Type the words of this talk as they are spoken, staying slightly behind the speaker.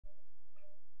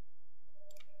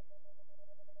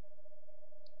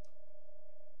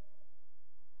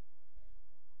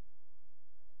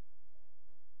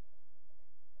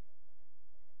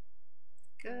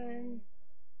Good.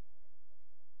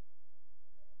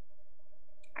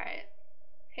 Alright.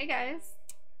 Hey guys.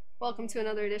 Welcome to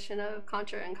another edition of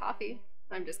Contra and Coffee.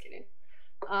 I'm just kidding.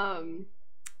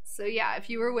 So yeah, if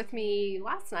you were with me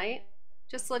last night,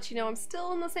 just to let you know I'm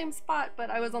still in the same spot,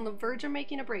 but I was on the verge of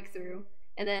making a breakthrough,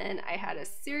 and then I had a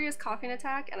serious coughing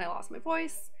attack and I lost my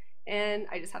voice, and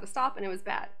I just had to stop and it was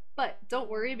bad. But don't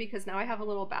worry, because now I have a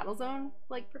little battle zone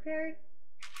like prepared.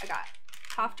 I got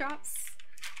cough drops,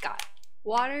 got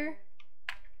water,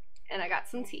 and I got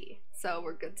some tea. So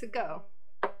we're good to go.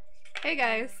 Hey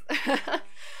guys.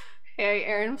 Hey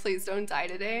Erin, please don't die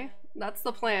today. That's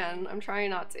the plan. I'm trying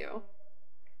not to.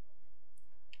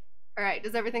 Alright,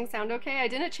 does everything sound okay? I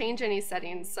didn't change any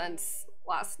settings since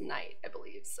last night, I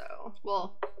believe, so...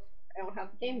 Well, I don't have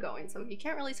the game going, so you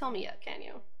can't really tell me yet, can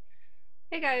you?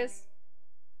 Hey guys.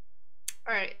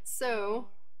 Alright, so...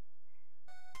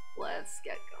 let's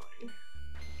get going.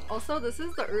 Also, this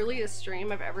is the earliest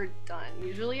stream I've ever done.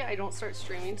 Usually I don't start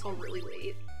streaming till really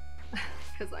late,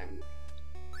 because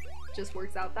just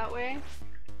works out that way.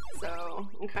 So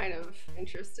I'm kind of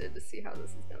interested to see how this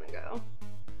is gonna go.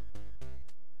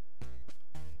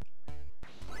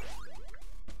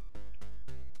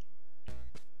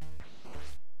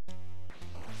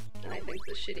 And I think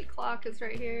the shitty clock is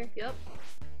right here. Yep.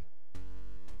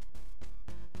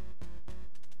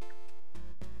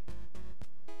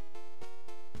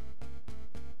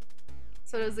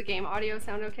 So does the game audio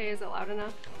sound okay? Is it loud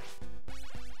enough?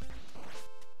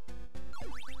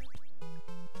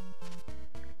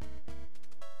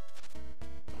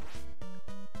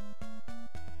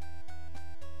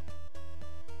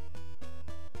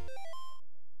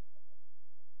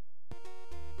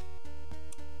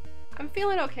 I'm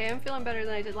feeling okay. I'm feeling better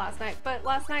than I did last night. But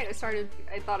last night I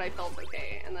thought I felt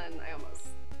okay, and then I almost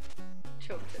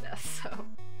choked to death, so.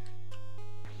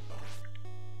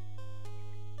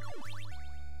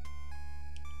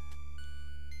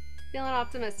 Feeling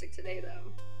optimistic today,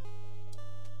 though.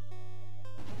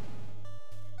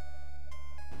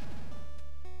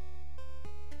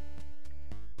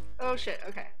 Oh shit,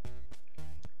 okay.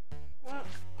 Oh.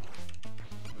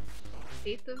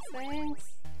 Hate those things.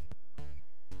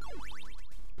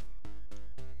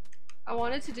 I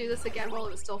wanted to do this again while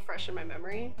it was still fresh in my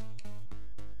memory.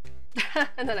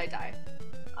 And then I die.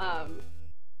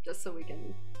 Just so we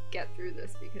can get through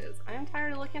this, because I am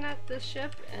tired of looking at this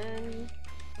ship and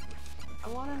I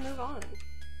want to move on.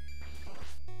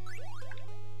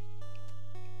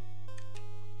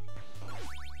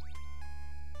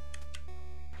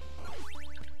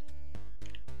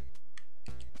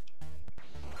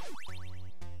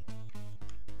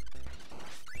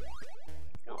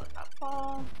 Don't let that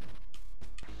fall.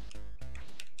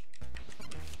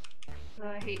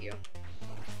 I hate you.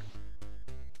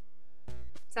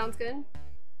 Sounds good?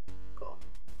 Cool.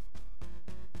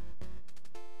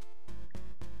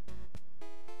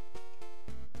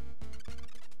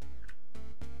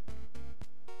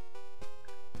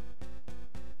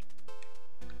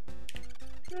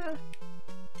 Yeah.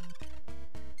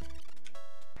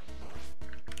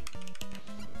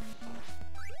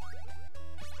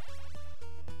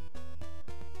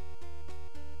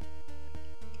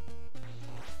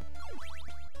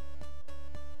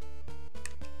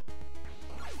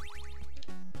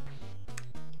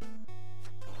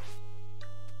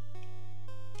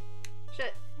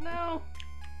 Shit, no!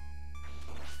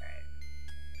 Alright.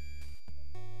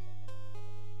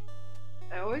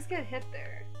 I always get hit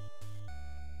there.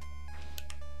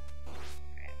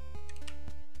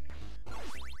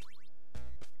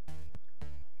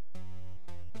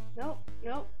 Nope,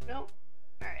 nope, nope.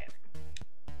 Alright.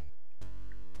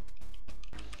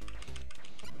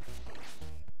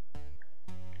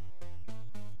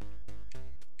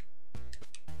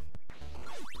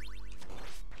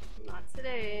 Not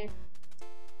today.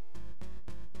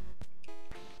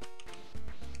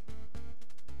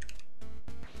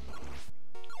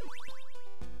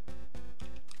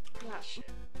 Ah, shit.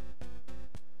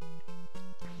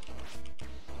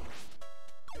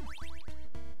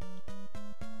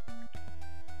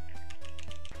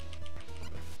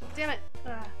 Damn it!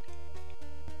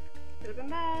 Could have been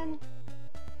bad.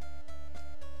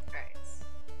 Alright.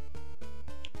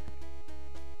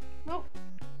 Nope.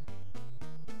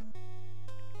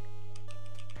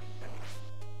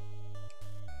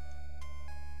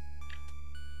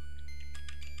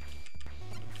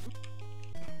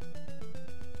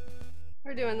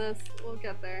 We're doing this. We'll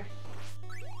get there.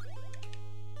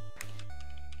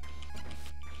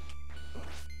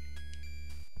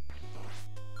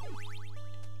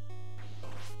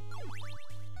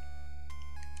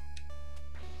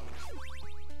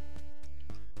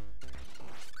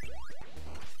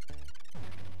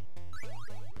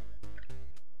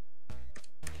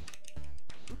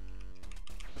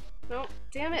 Nope,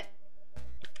 damn it.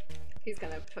 He's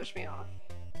gonna push me off.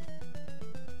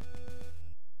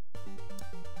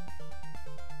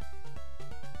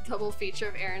 Double feature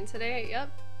of Erin today,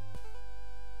 yep.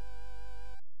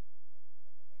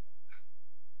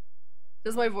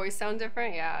 Does my voice sound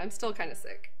different? Yeah, I'm still kind of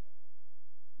sick.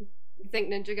 You think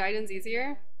Ninja Gaiden's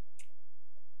easier?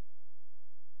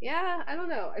 Yeah, I don't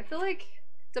know. I feel like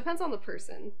it depends on the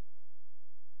person.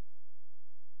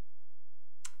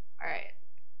 Alright.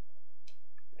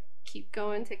 Keep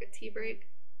going, take a tea break.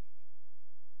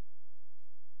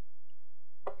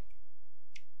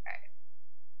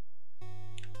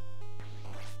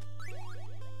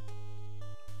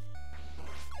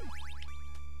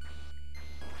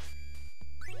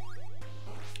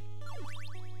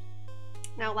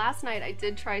 Now last night I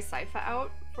did try Sypha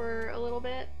out for a little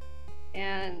bit,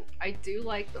 and I do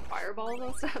like the fireballs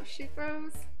and stuff she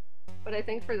throws, but I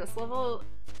think for this level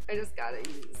I just gotta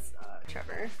use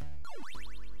Trevor.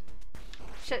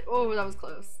 Shit, oh that was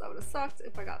close. That would have sucked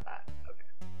if I got that.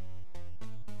 Okay.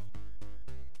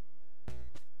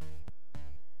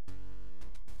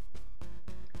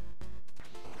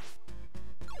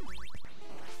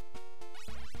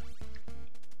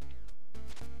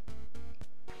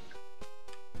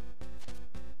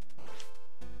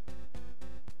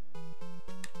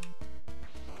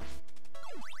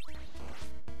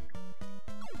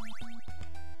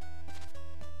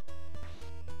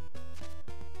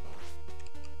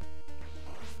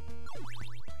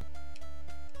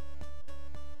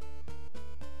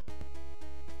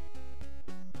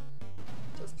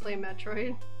 Play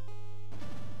Metroid.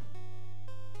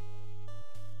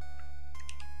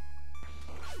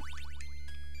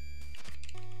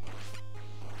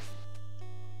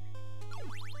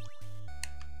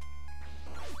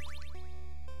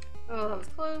 Oh, that was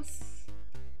close.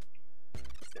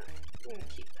 I'm gonna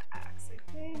keep the axe,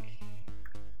 I think.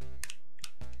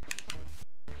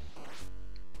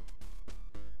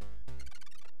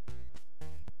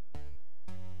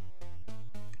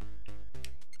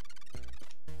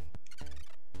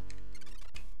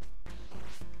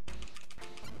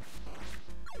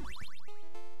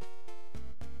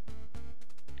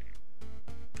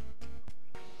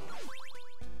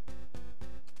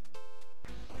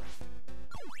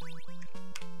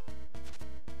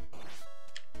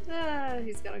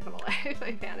 He's gonna come alive.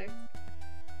 I panicked.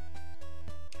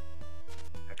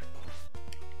 Okay.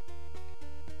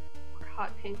 More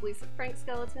hot pink Lisa Frank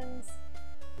skeletons.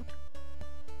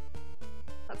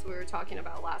 That's what we were talking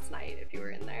about last night, if you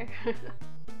were in there.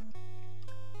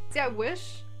 See, I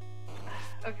wish...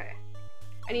 Okay.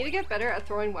 I need to get better at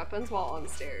throwing weapons while on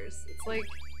stairs. It's like,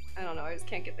 I don't know, I just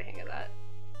can't get the hang of that.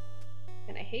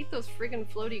 And I hate those friggin'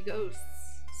 floaty ghosts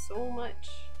so much.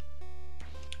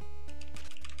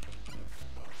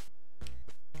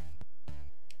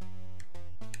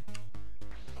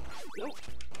 Nope.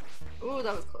 Oh,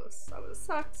 that was close. That would have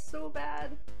sucked so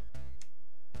bad.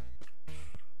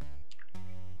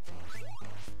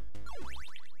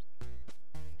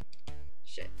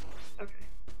 Shit. Okay.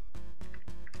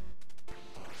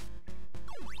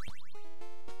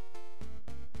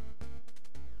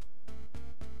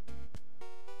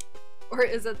 Or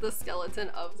is it the skeleton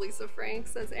of Lisa Frank,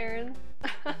 says Erin?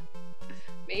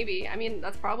 Maybe. I mean,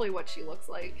 that's probably what she looks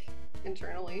like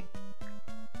internally.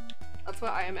 That's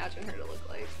what I imagine her to look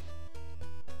like.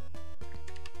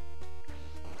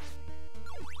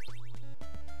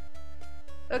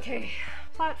 Okay,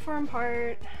 platform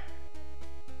part.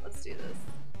 Let's do this.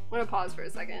 I'm gonna pause for a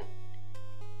second.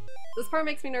 This part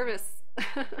makes me nervous.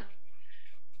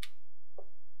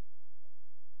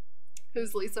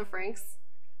 Who's Lisa Franks?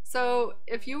 So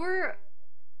if you were...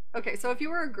 Okay, so if you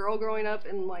were a girl growing up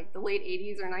in like the late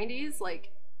 80s or 90s,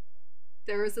 like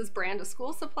there was this brand of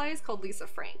school supplies called Lisa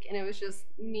Frank, and it was just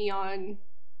neon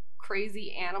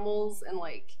crazy animals, and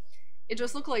like it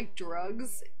just looked like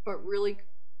drugs but really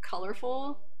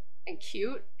colorful and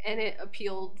cute, and it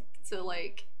appealed to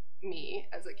like me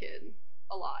as a kid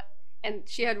a lot. And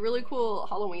she had really cool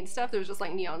Halloween stuff. There was just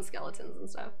like neon skeletons and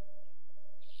stuff.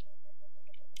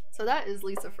 So that is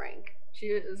Lisa Frank. She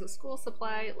is a school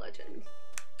supply legend.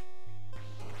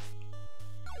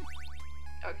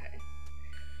 Okay.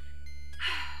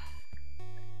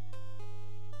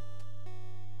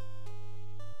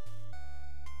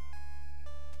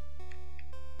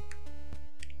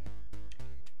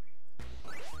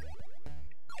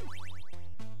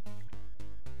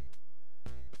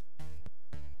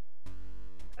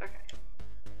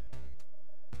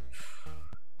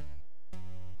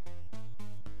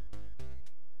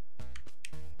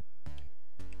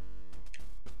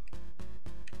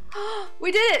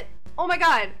 We did it! Oh my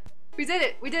god! We did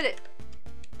it! We did it!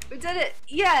 We did it!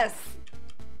 Yes!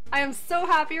 I am so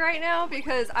happy right now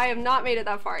because I have not made it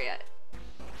that far yet.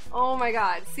 Oh my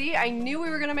god. See, I knew we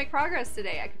were gonna make progress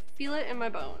today. I could feel it in my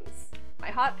bones. My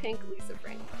hot pink Lisa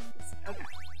Frank bones. Okay.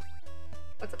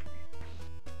 What's up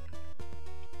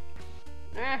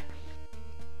here? Eh.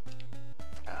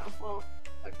 Oh, well,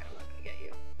 okay, I'm not gonna get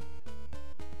you.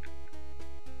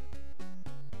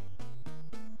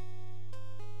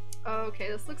 Okay,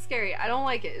 this looks scary. I don't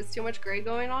like it. It's too much gray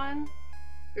going on.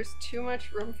 There's too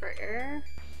much room for error.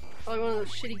 Probably one of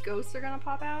those shitty ghosts are gonna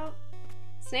pop out.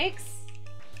 Snakes?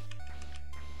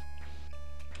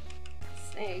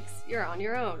 Snakes, you're on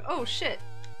your own. Oh shit!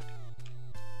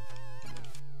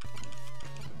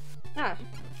 Ah.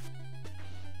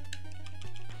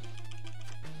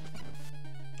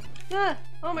 Ah!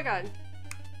 Oh my god.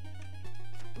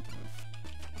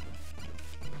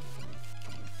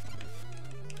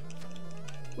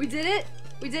 We did it!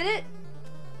 We did it!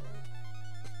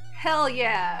 Hell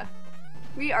yeah!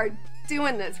 We are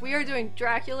doing this. We are doing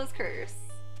Dracula's Curse.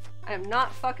 I am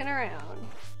not fucking around.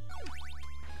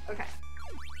 Okay.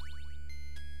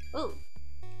 Ooh.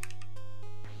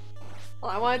 Well,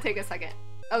 I want to take a second.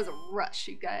 That was a rush,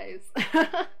 you guys.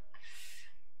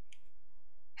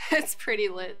 It's pretty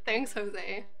lit. Thanks,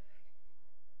 Jose.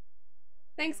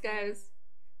 Thanks, guys.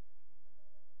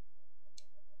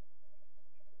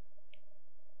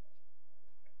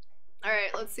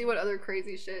 Alright, let's see what other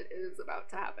crazy shit is about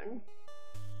to happen.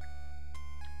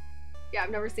 Yeah, I've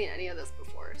never seen any of this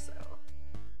before, so...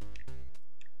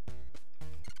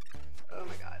 Oh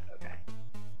my god, okay.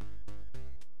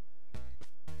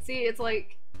 See, it's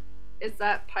like, is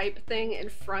that pipe thing in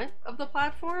front of the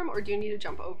platform, or do you need to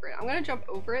jump over it? I'm gonna jump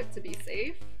over it to be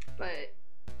safe, but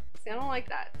see, I don't like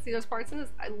that. See, those parts in this,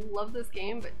 I love this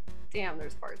game, but damn,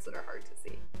 there's parts that are hard to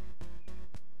see.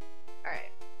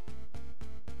 Alright.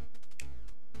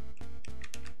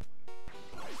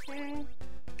 Okay.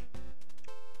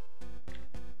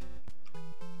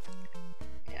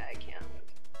 Yeah, I can't.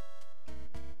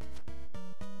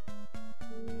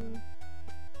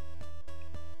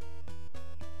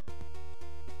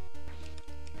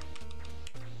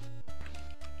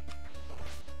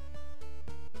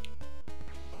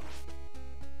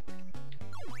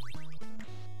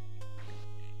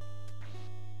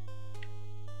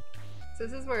 So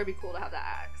this is where it'd be cool to have the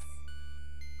axe.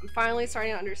 I'm finally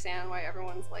starting to understand why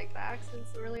everyone's like, the axe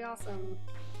is really awesome.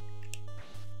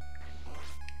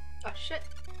 Oh shit.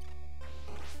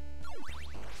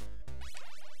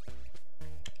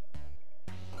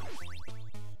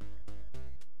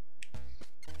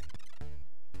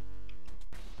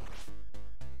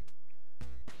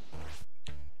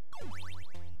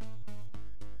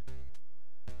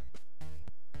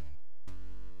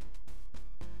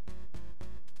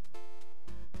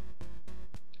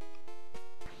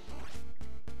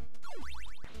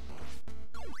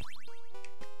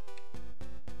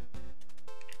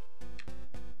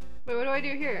 Wait, what do I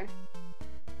do here?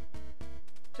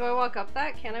 Do I walk up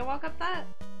that? Can I walk up that?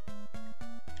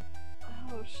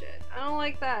 Oh shit, I don't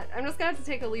like that. I'm just gonna have to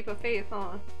take a leap of faith,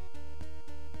 huh?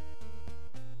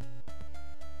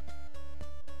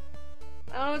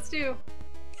 I don't know what to do.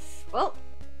 Well,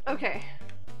 okay.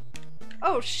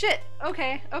 Oh shit,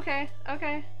 okay, okay,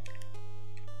 okay.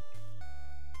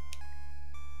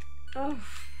 Oh.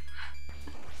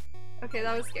 Okay,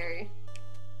 that was scary.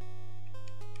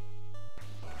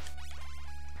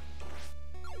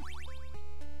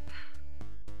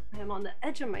 I'm on the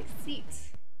edge of my seat.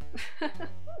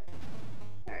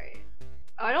 Alright.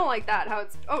 Oh, I don't like that, how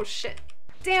it's- oh shit.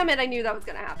 Damn it, I knew that was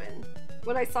gonna happen.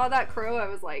 When I saw that crow, I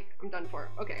was like, I'm done for.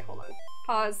 Okay, hold on.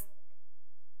 Pause.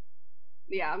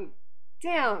 Yeah,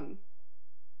 damn!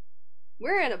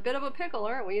 We're in a bit of a pickle,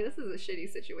 aren't we? This is a shitty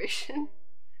situation.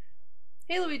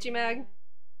 Hey, Luigi Mag.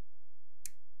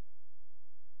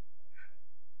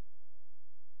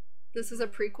 This is a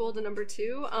prequel to number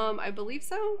 2. I believe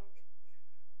so?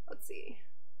 Let's see.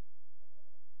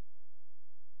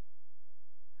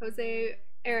 Jose,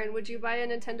 Erin, would you buy a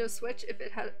Nintendo Switch if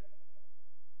it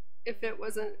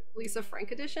wasn't Lisa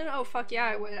Frank edition? Oh fuck yeah,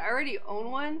 I would. I already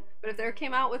own one, but if there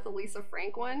came out with the Lisa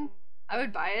Frank one, I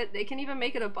would buy it. They can even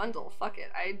make it a bundle. Fuck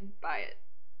it, I'd buy it.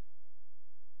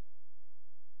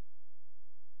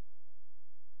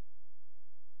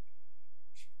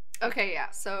 Okay,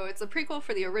 yeah, so it's a prequel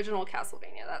for the original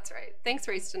Castlevania, that's right. Thanks,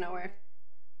 Race to Nowhere.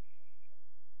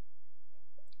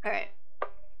 Alright.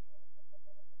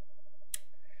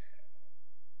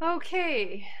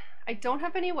 Okay, I don't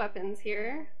have any weapons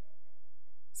here,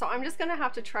 so I'm just gonna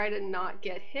have to try to not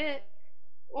get hit,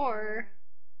 or...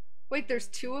 Wait, there's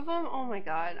 2 of them? Oh my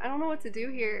god, I don't know what to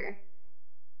do here.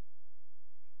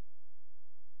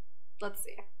 Let's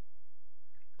see.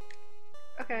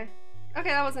 Okay. Okay,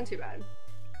 that wasn't too bad.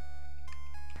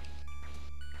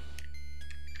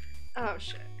 Oh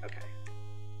shit, okay.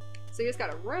 So you just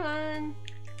gotta run.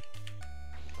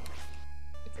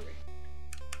 It's over here.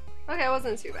 Okay, it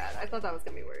wasn't too bad. I thought that was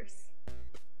gonna be worse.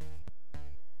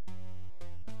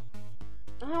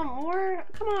 Oh, more?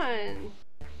 Come on.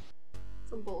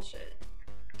 Some bullshit.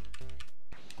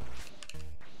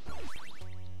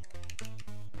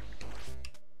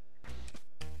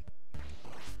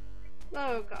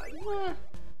 Oh god. Ah.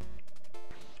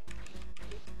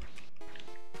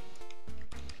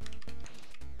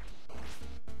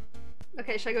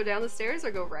 Okay, should I go down the stairs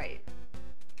or go right?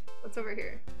 What's over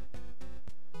here?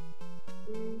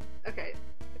 Okay,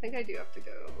 I think I do have to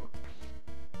go.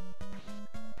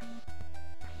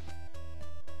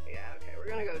 Yeah, okay, we're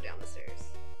gonna go down the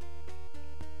stairs.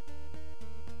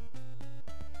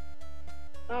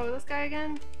 Oh, this guy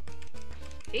again?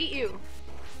 Hate you!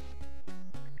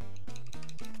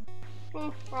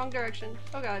 Oh, wrong direction.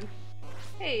 Oh god.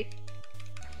 Hey!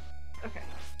 Okay.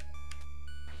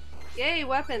 Yay,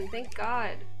 weapon! Thank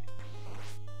god.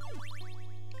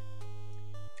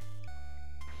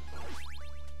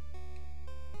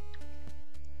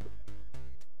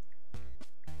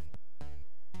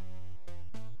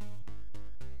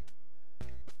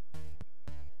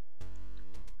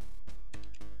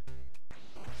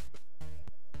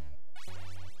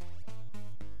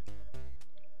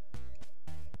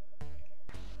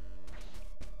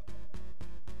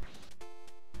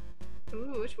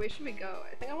 Ooh, which way should we go?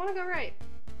 I think I want to go right.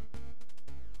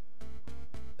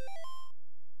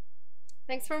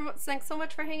 Thanks so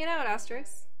much for hanging out,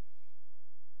 Asterix.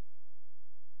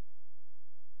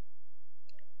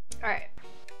 Alright.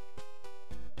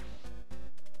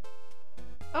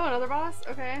 Oh, another boss?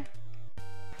 Okay.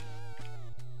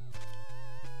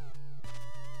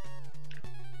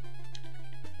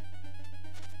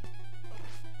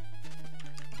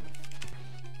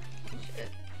 Shit.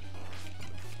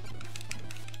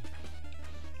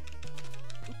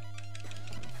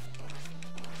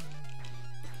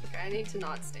 Okay, I need to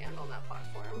not stand on that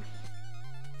platform.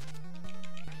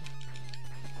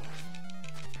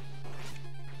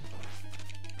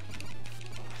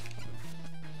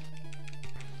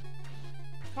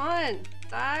 Come on,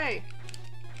 die!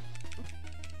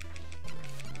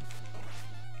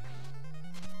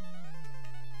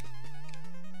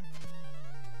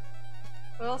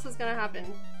 What else is gonna happen?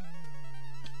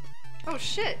 Oh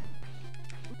shit!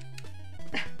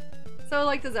 So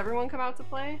like, does everyone come out to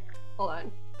play? Hold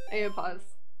on, I need to pause.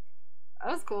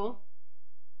 That was cool.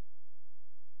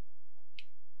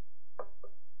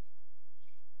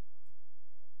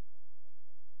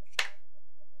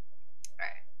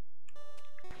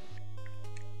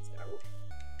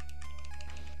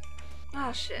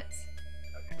 Oh shit.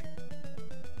 Okay.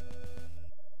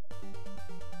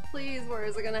 Please, where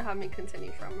is it gonna have me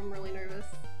continue from? I'm really nervous.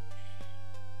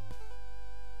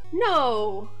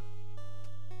 No!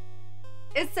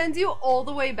 It sends you all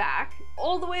the way back?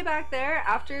 All the way back there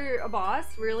after a boss?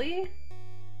 Really?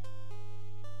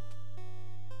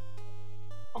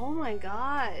 Oh my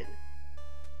god.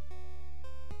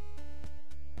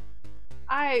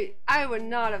 I would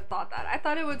not have thought that. I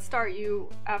thought it would start you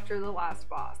after the last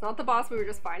boss. Not the boss we were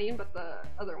just fighting, but the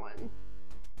other one.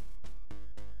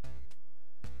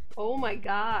 Oh my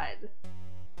god.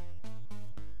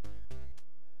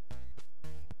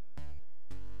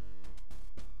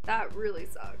 That really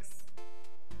sucks.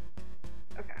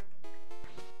 Okay.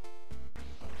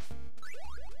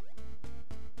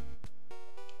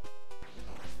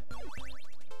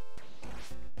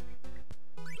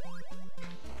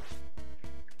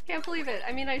 Can't believe it.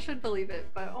 I mean, I should believe it,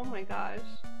 but oh my gosh.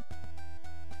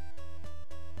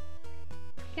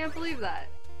 Can't believe that.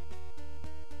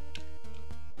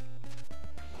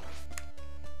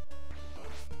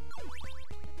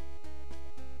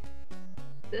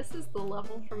 This is the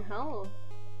level from hell.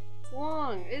 It's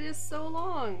long. It is so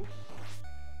long.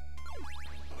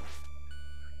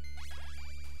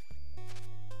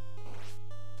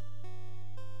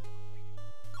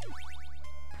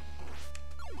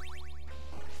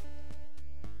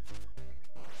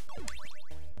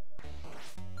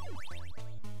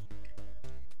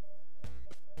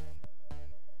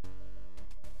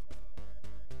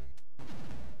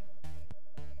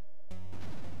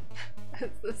 Is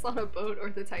this on a boat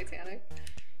or the Titanic?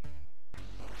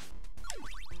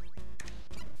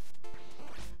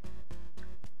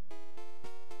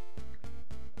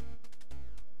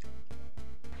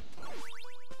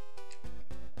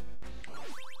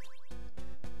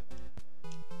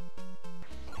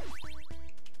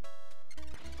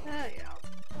 Yeah.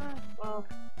 Well,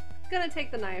 gonna take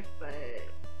the knife, but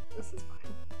this is fine.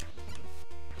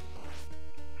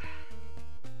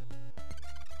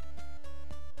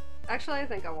 Actually, I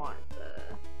think I want the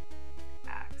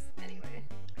axe anyway.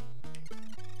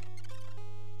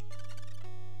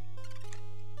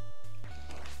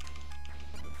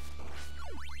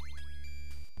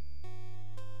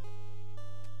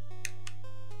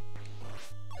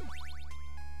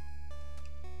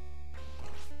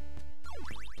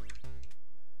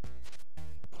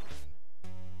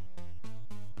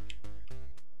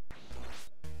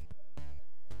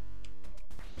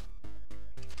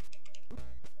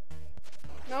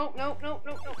 Nope, nope, nope,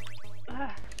 nope, nope.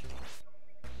 Ugh.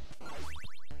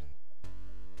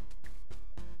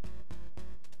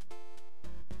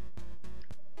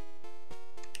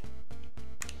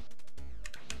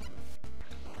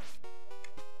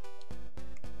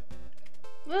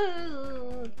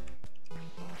 Ugh.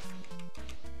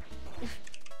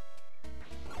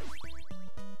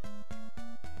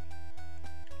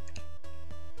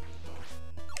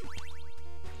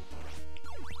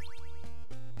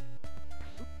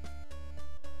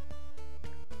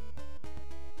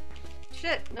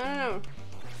 Shit, no, no, no.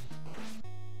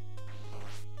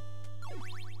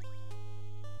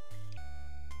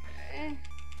 Okay.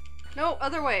 No,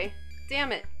 other way.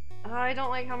 Damn it. I don't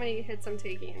like how many hits I'm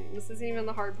taking. This isn't even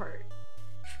the hard part.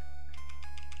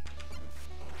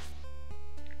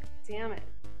 Damn it.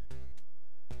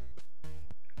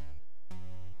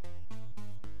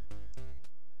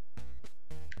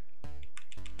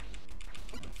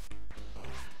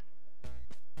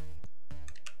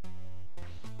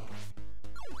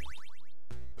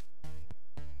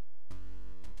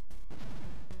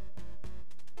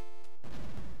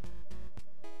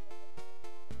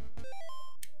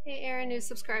 Hey Erin, new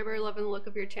subscriber, loving the look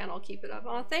of your channel, keep it up.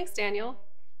 Oh, thanks Daniel.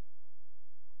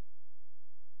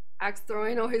 Axe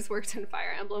throwing always worked in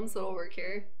Fire Emblem, so it'll work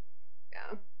here.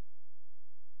 Yeah.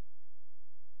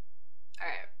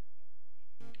 Alright.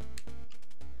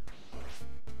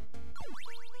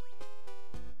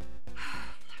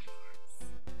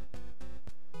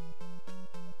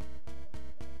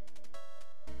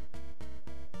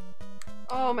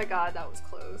 Oh my god, that was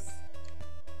close.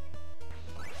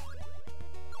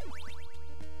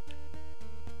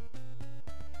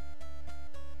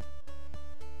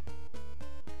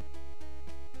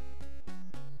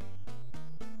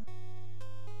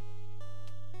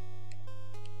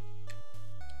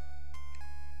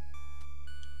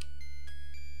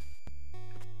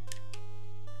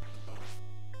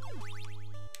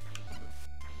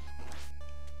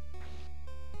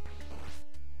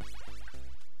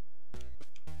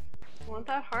 I want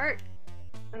that heart.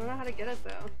 I don't know how to get it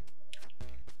though.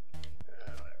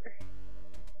 Whatever.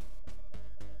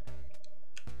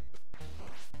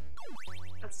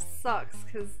 That sucks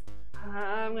because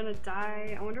I'm gonna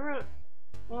die. I wonder what.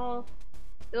 Well,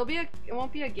 it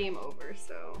won't be a game over,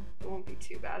 so it won't be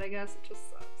too bad. I guess it just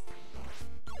sucks.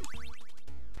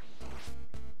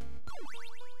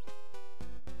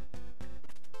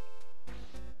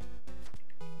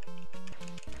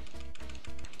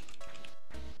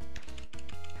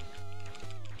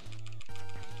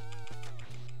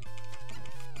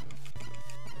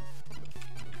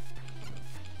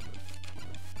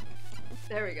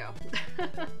 There we go.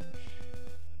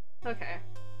 Okay.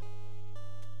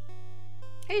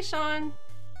 Hey, Sean.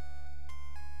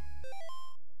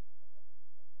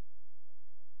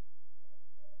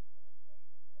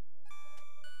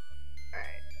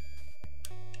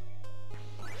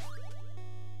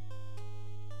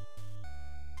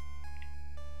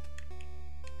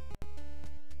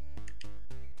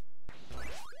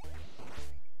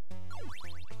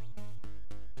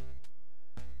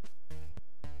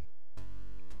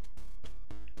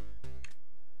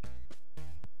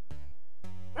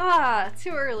 Ah,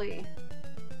 too early.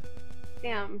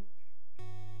 Damn.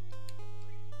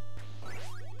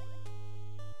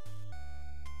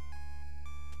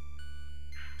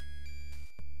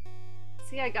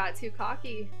 See, I got too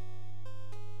cocky.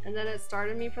 And then it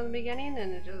started me from the beginning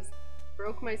and it just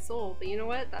broke my soul. But you know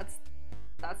what? That's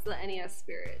the NES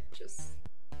spirit. Just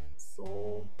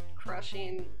soul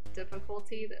crushing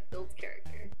difficulty that builds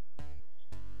character.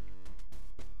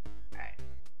 Alright.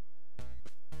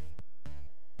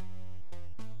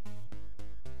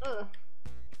 Ugh.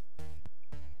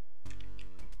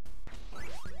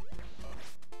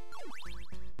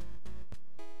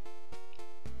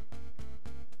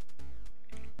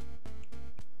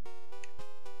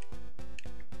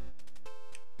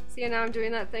 See, now I'm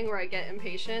doing that thing where I get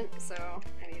impatient, so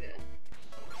I need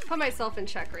to put myself in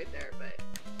check right there, but...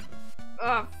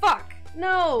 Oh, fuck!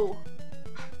 No!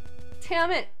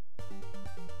 Damn it!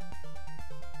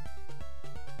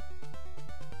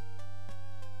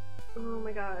 Oh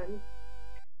my god.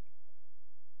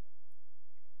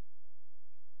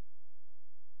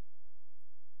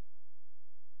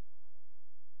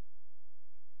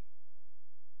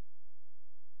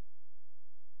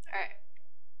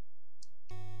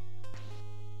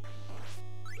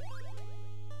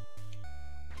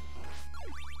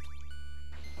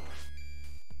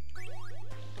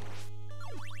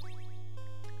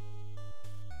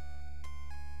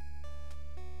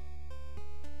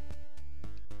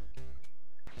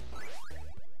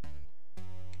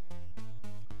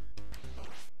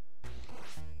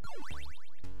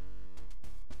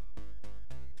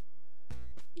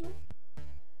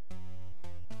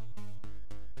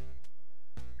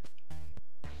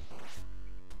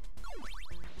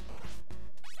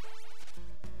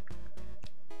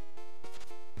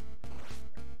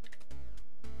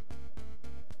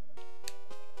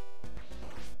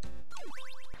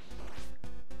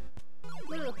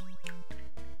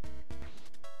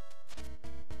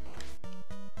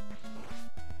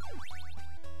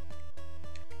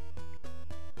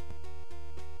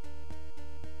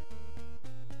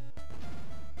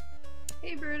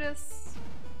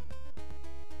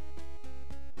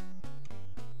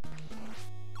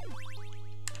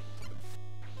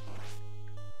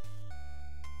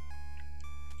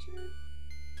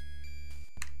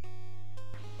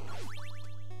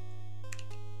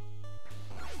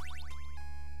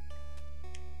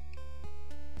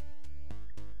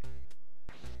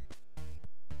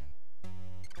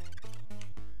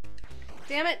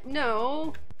 Damn it,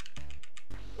 no!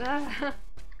 God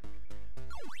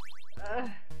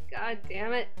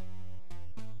damn it.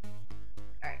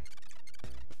 Alright.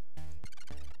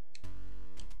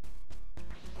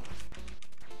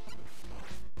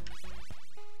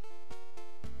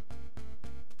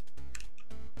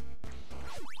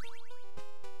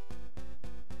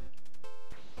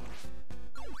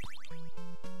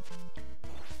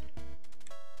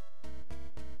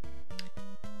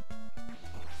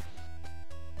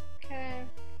 Okay.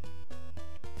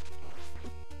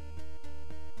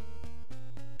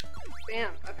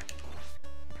 Bam, okay.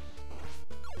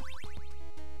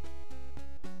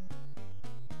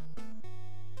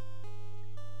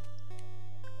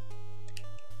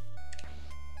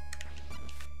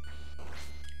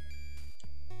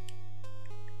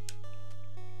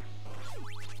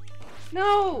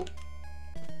 No!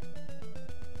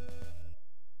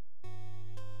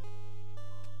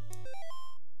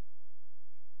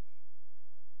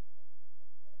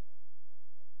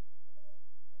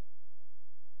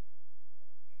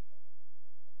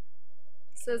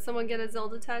 So did someone get a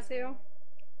Zelda tattoo?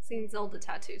 Seen Zelda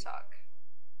tattoo talk.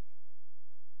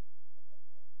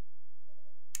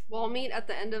 We'll meet at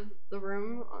the end of the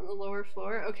room on the lower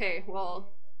floor. Okay,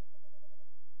 well,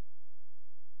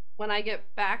 when I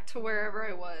get back to wherever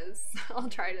I was, I'll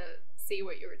try to see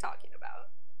what you were talking about.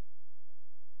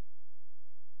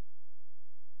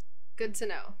 Good to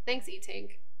know. Thanks,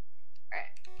 E-Tank.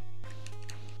 Alright.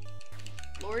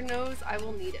 Lord knows I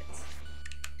will need it.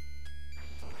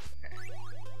 Okay.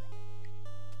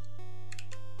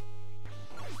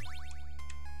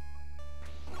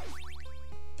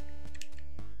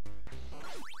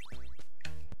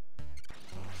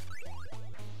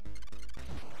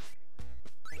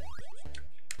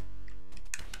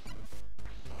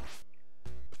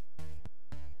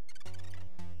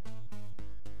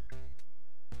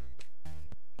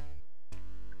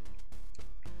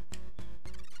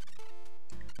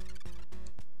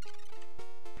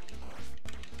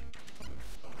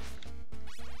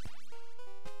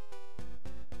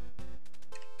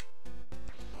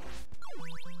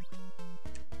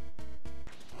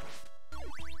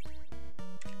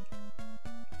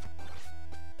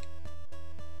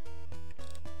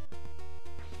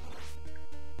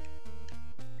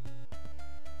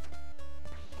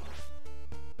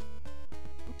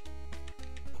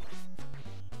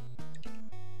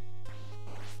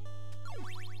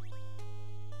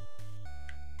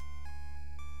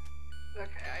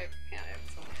 Okay, I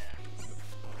panicked and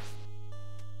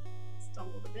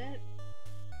stumbled a bit.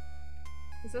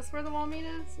 Is this where the wall meat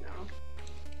is? No.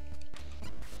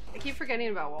 I keep forgetting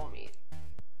about wall meat.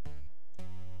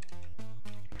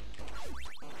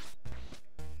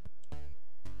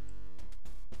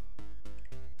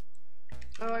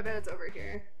 Oh, I bet it's over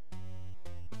here.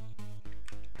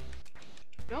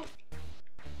 Nope.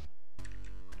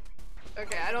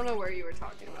 Okay, I don't know where you were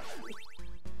talking about then.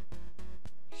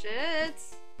 Shit!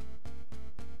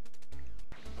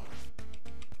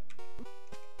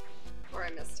 Or I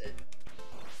missed it.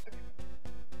 Okay.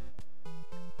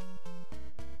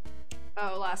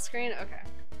 Oh, last screen? Okay.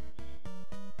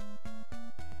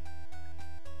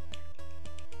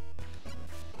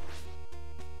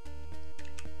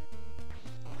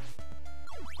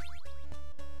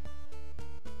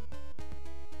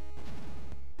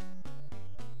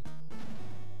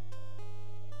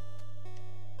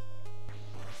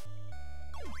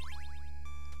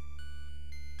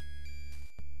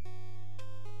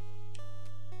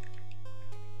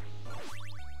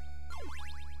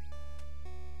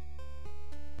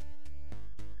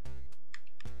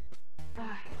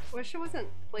 Wish it wasn't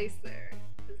placed there,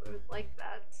 because I would like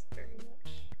that very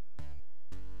much.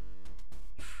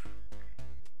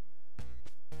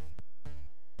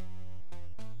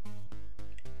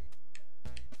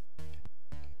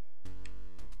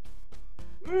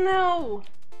 No!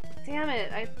 Damn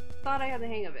it, I thought I had the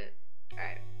hang of it.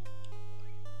 Alright.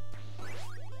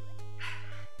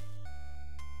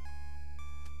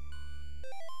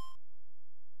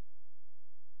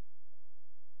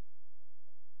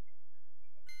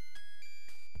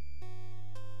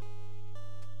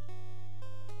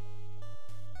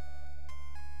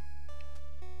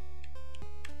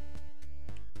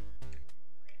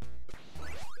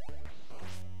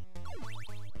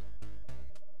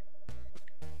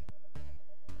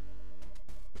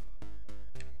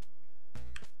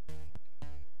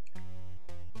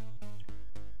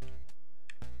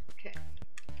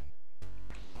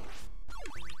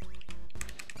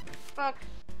 Fuck.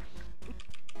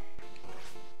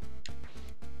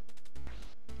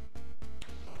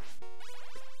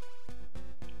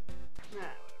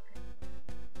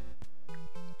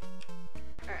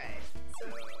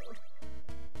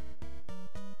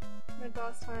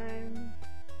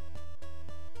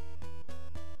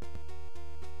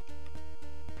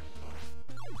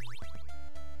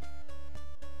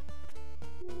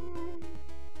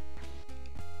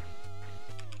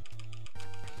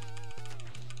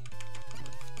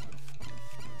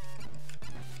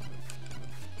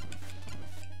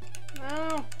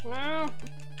 No.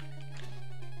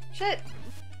 Shit.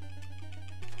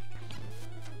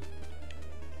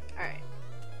 Alright.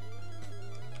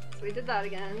 So we did that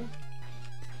again.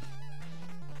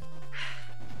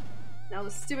 Now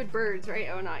the stupid birds, right?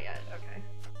 Oh, not yet. Okay.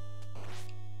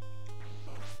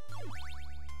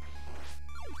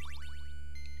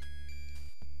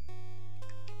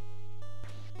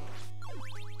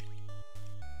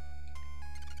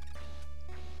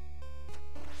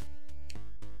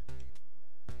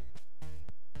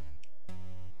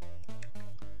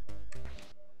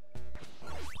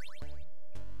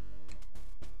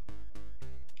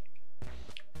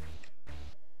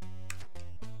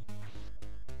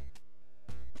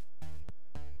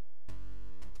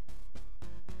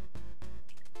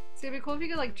 So it'd be cool if you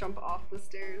could like jump off the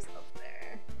stairs up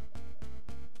there.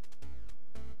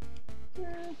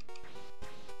 Yeah.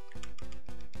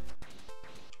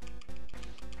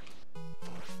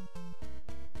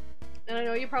 And I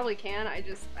know you probably can, I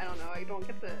don't know, I don't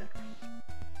get the,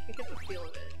 can't get the feel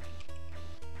of it.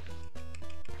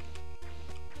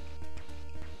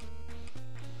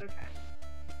 Okay.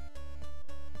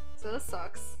 So this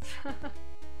sucks.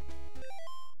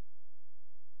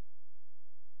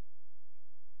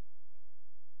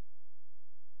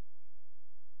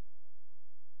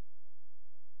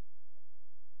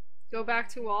 Go back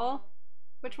to wall?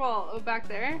 Which wall? Oh, back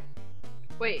there?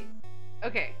 Wait.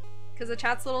 Okay. Because the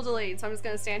chat's a little delayed, so I'm just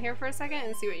gonna stand here for a second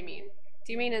and see what you mean.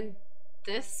 Do you mean in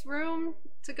this room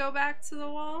to go back to the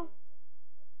wall?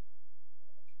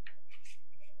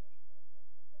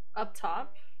 Up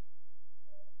top?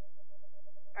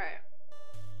 Alright.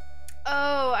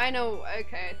 Oh, I know.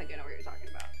 Okay, I think I know what you're talking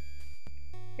about.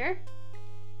 Here?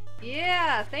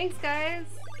 Yeah, thanks guys!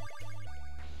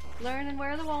 Learning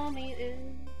where the wall meat is.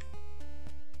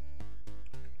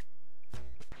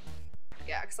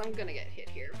 Yeah, because I'm gonna get hit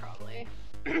here, probably.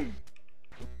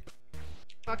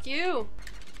 Fuck you!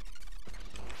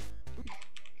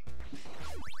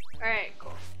 Alright,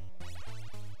 cool.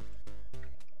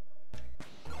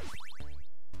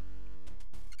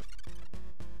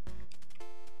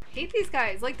 Hate these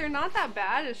guys. Like, they're not that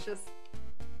bad, it's just...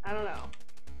 I don't know.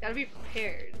 Gotta be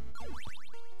prepared.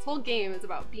 This whole game is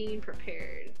about being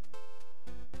prepared.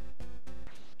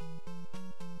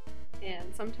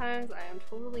 And sometimes I am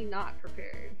totally not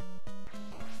prepared.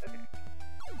 Okay.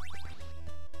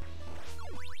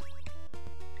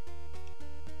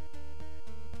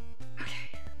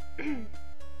 Okay.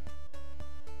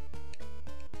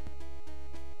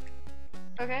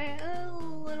 Okay,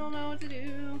 oh, I don't know what to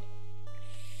do.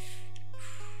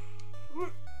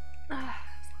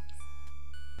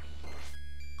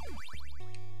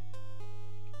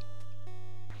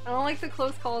 I don't like the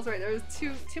close calls right there. There's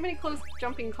too many close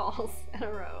jumping calls in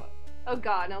a row. Oh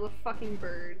god, now the fucking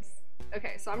birds.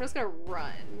 Okay, so I'm just gonna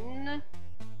run.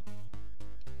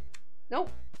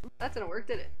 Nope, that didn't work,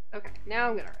 did it? Okay, now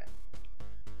I'm gonna run.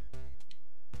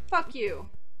 Fuck you.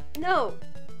 No!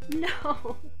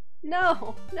 No!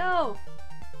 No! No!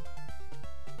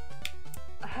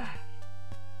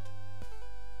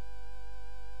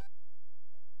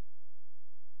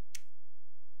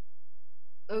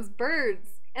 Those birds.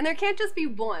 And there can't just be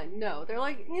one. No, they're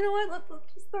like, you know what?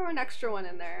 Let's just throw an extra one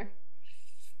in there.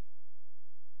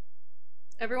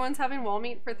 Everyone's having wall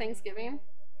meat for Thanksgiving.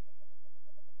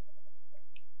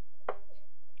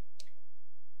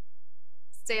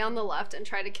 Stay on the left and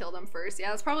try to kill them first.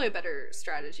 Yeah, that's probably a better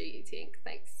strategy, Tink.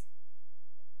 Thanks.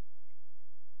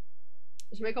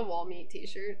 I should make a wall meat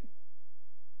t-shirt.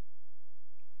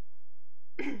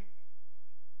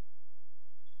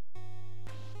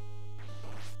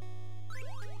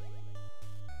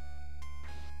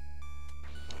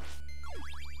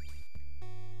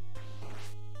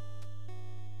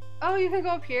 Oh, you can go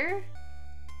up here?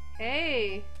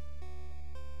 Hey.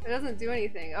 It doesn't do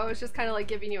anything. Oh, it's just kind of like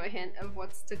giving you a hint of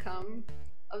what's to come.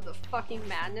 Of the fucking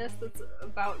madness that's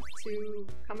about to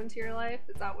come into your life.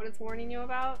 Is that what it's warning you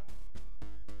about?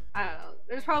 I don't know.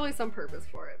 There's probably some purpose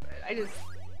for it, but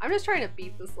I'm just trying to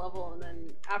beat this level, and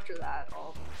then after that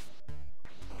I'll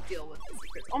deal with the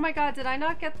secrets. Oh my god, did I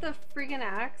not get the friggin'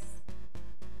 axe?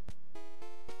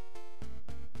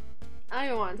 I don't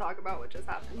even want to talk about what just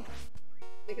happened.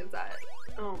 Because that,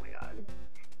 oh my god.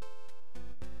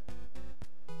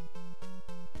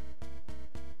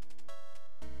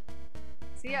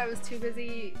 See, I was too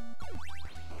busy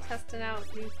testing out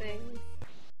new things.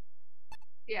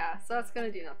 Yeah, so that's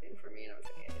gonna do nothing for me, and I was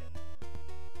gonna get hit.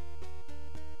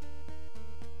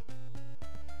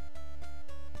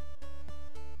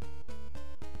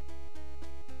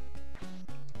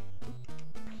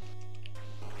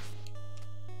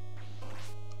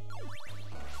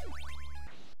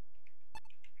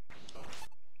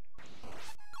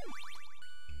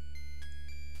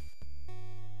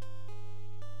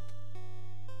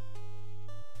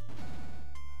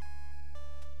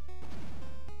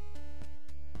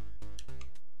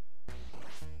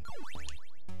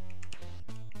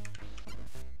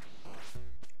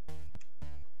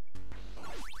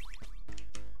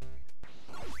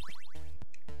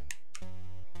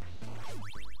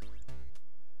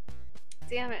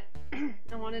 Damn it.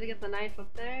 I wanted to get the knife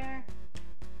up there.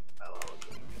 Oh well.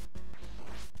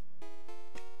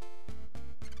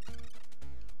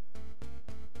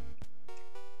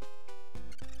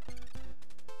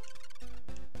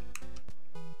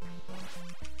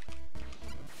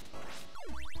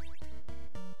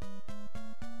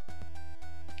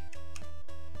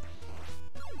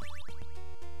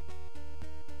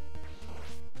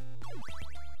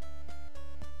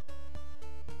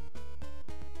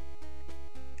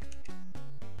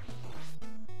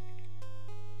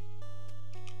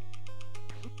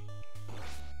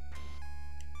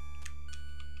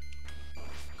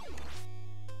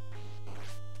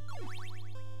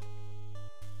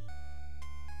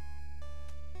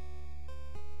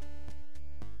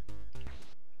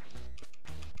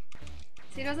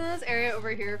 See, doesn't this area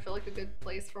over here feel like a good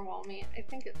place for wall meat? I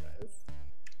think it does.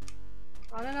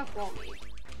 Not enough wall meat.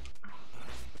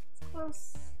 It's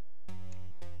close.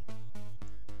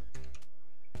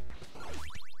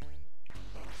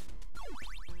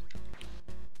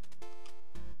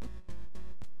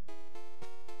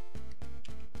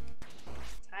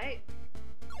 Tight.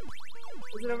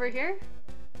 Is it over here?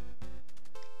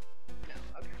 No,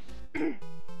 okay.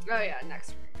 Oh yeah,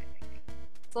 next room, I think.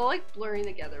 It's all like blurring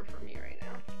together for me right now.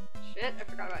 Shit, I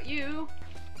forgot about you.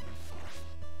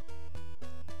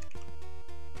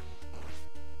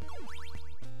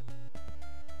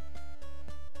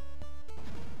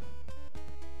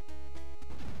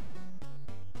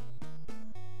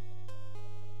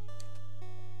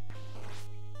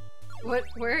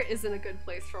 Where isn't a good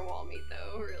place for wall meat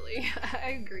though, really? I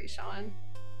agree, Sean.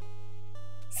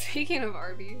 Speaking of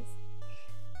Arby's.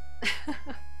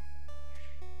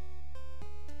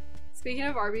 Speaking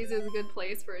of Arby's is a good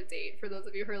place for a date for those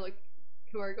of you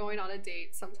who are going on a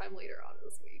date sometime later on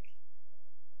this week.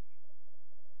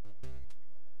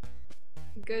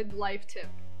 Good life tip.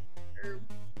 Or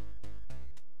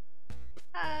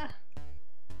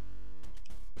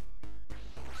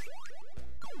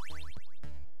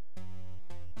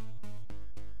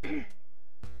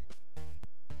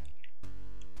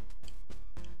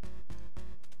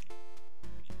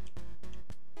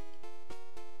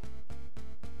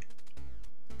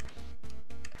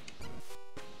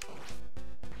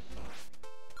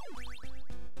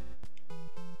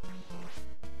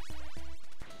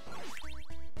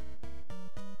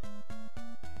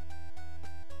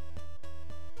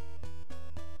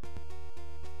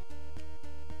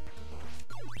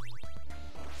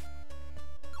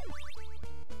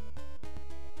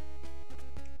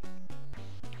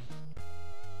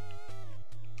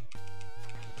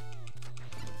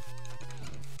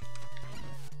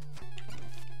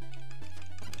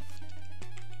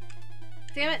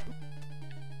damn it!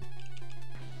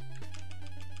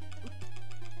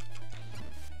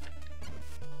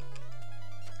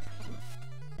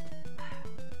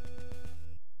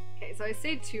 Okay, so I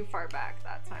stayed too far back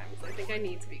that time, so I think I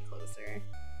need to be closer.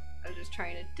 I was just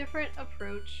trying a different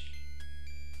approach.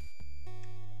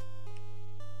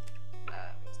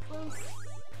 That was close.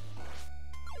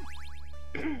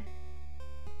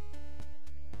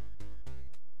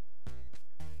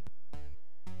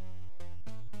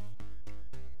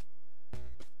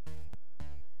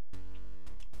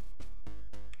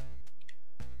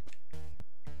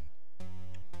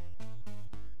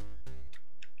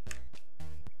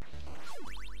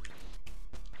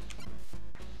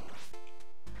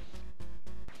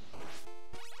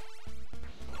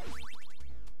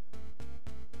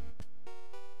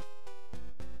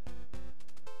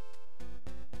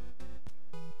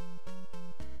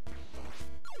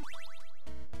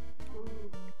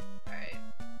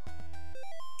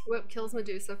 Whip kills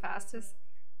Medusa fastest.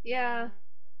 Yeah.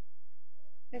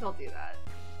 I think I'll do that.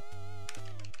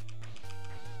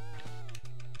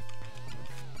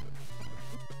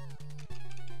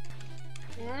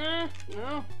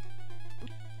 No.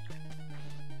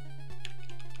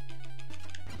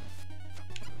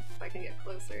 If I can get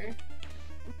closer.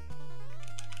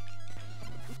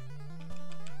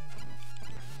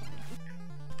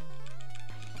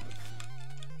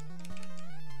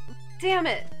 Damn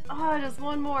it! Oh, just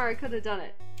one more. I could have done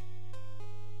it.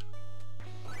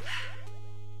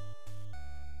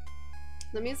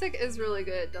 The music is really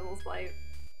good, Devil's Light.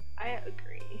 I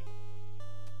agree.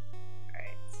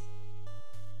 Alright.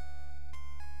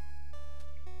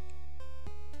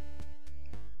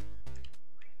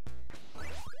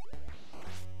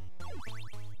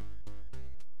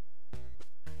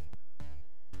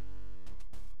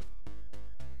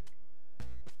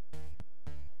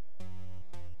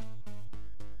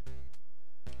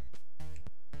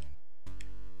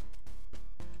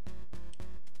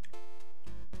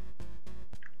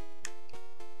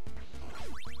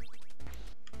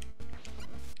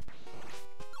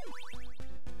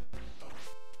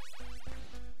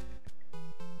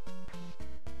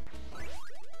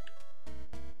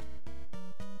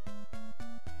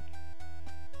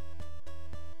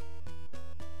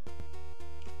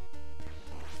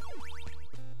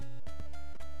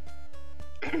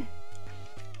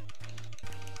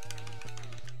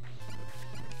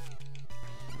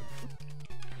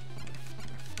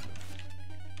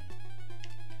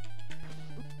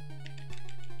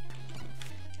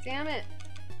 Damn it.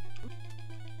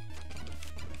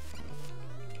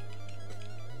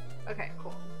 Okay,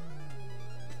 cool.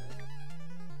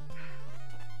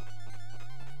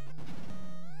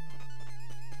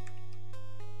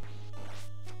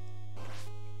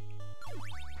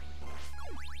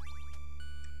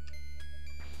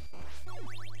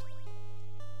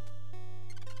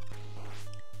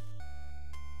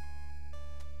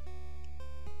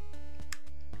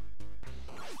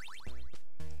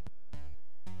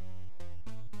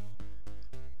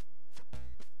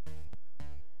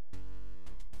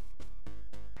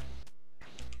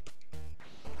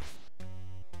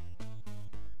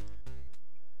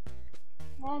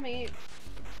 Mate.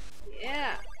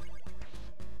 Yeah.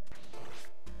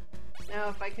 Now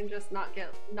if I can just not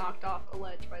get knocked off a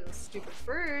ledge by those stupid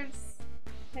birds,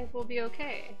 I think we'll be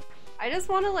okay. I just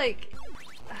want to like,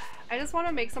 I just want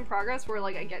to make some progress where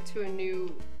like I get to a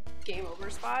new game over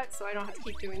spot so I don't have to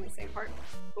keep doing the same part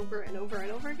over and over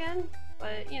and over again,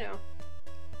 but you know,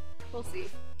 we'll see.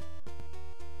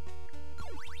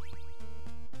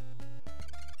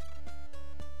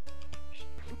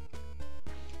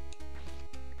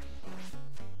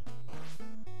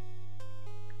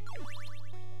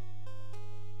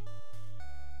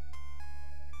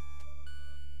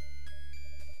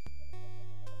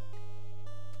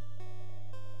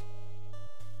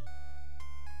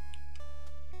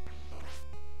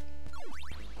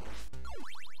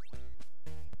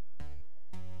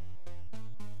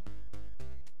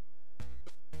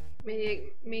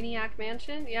 Maniac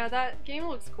Mansion? Yeah, that game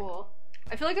looks cool.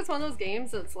 I feel like it's one of those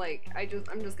games that's like, I'm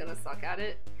just gonna suck at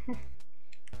it.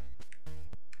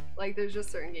 Like, there's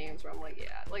just certain games where I'm like,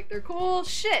 yeah, like, they're cool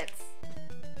shit!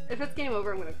 If it's game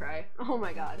over, I'm gonna cry. Oh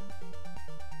my god.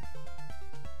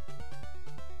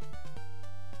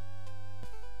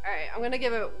 Alright, I'm gonna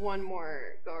give it one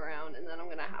more go around and then I'm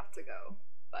gonna have to go.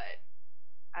 But,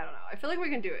 I don't know. I feel like we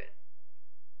can do it.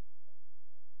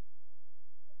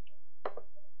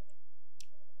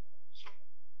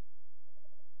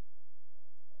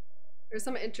 There's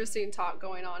some interesting talk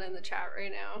going on in the chat right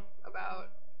now about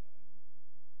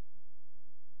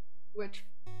which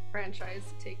franchise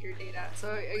to take your date at. So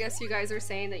I guess you guys are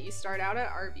saying that you start out at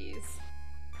Arby's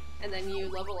and then you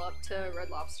level up to Red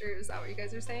Lobster. Is that what you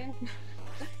guys are saying?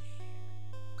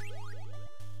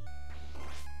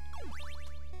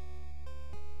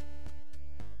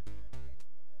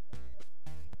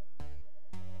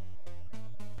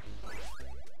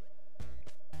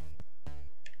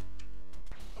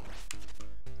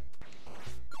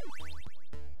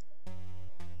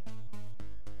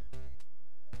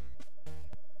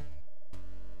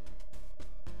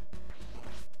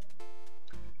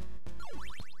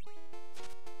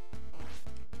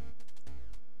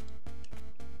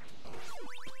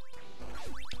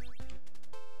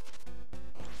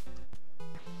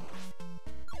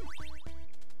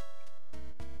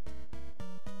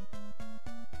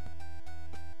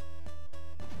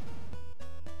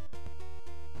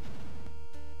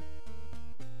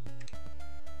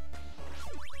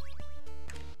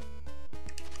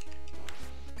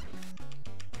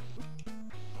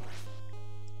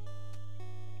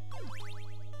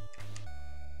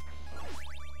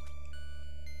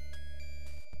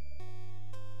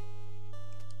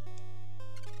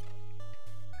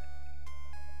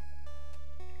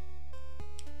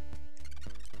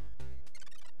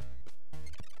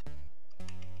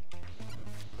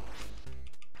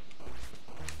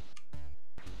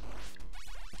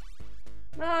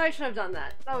 No, I should have done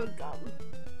that. That was dumb.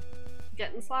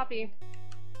 Getting sloppy.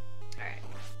 Alright.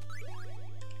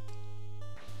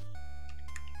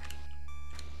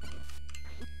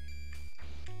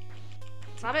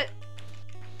 Stop it!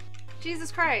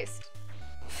 Jesus Christ!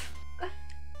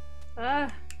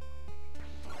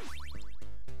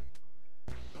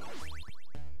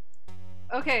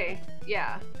 Okay,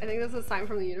 yeah. I think this is a sign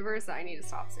from the universe that I need to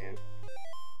stop soon.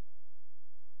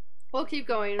 We'll keep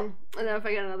going, and then if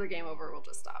I get another game over, we'll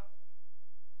just stop.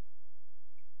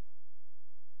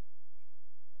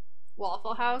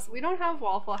 Waffle House? We don't have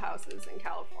Waffle Houses in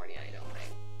California, I don't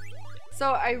think.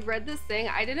 So I read this thing.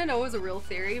 I didn't know it was a real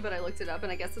theory, but I looked it up,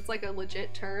 and I guess it's like a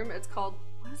legit term. It's called,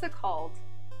 what is it called?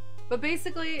 But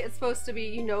basically, it's supposed to be,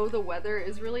 you know, the weather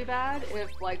is really bad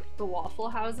if, like, the Waffle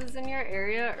Houses in your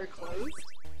area are closed.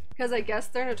 Because I guess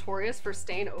they're notorious for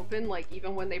staying open, like,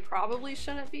 even when they probably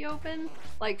shouldn't be open.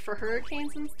 Like, for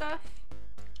hurricanes and stuff.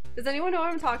 Does anyone know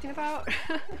what I'm talking about?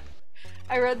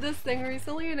 I read this thing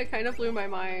recently and it kind of blew my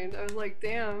mind. I was like,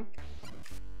 damn.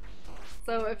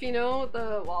 So if you know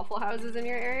the Waffle Houses in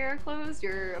your area are closed,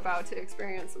 you're about to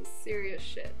experience some serious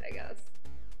shit, I guess.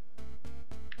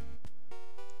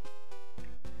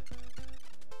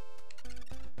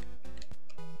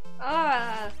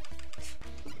 Ah!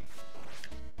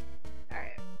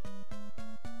 Alright.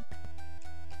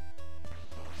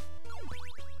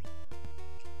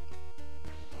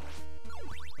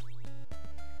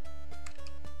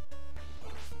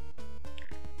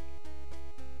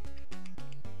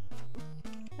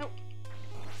 Nope.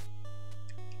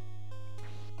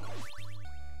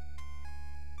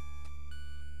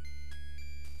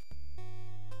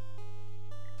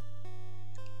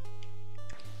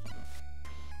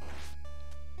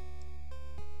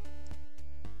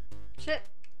 Shit,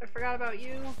 I forgot about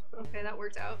you. Okay, that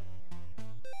worked out.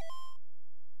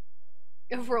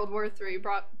 If World War III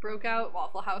broke out,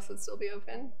 Waffle House would still be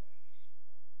open.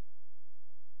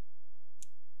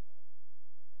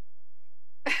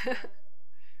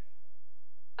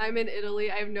 I'm in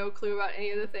Italy. I have no clue about any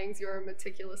of the things you are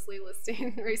meticulously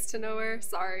listing. Race to Nowhere.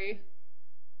 Sorry.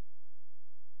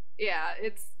 Yeah,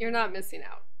 you're not missing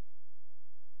out.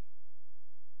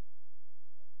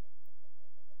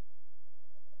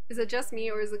 Is it just me,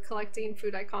 or is it collecting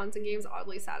food icons in games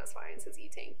oddly satisfying, says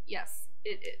E-Tank? Yes,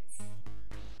 it is.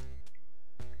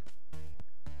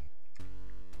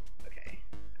 Okay,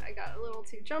 I got a little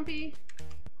too jumpy.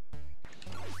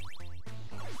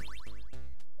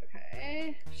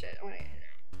 Okay, shit, I'm gonna get hit.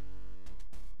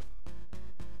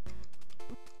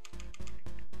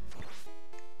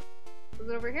 Was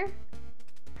it over here?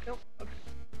 Nope, okay.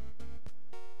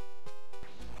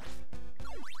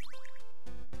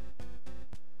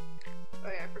 Oh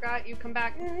yeah, I forgot you come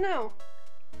back. No!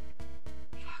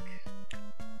 Fuck.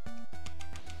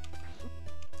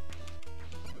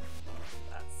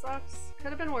 That sucks. Could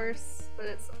have been worse, but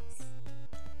it sucks.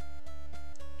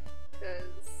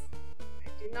 Because I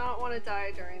do not want to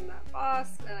die during that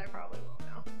boss, and I probably will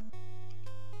now.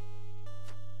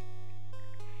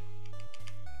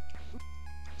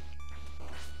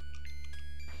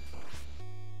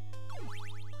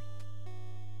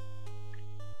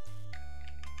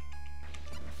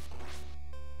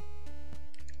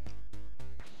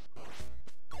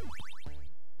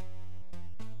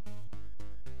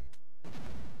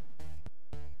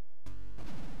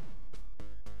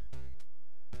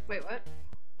 Wait, what?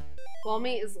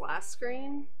 Wallmeat is last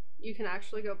screen? You can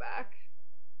actually go back?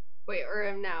 Wait,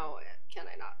 or now can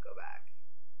I not go back?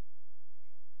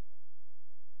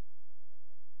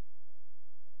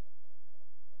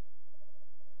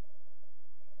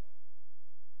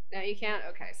 No, you can't?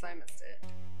 Okay, so I missed it.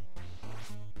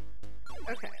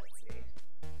 Okay, let's see.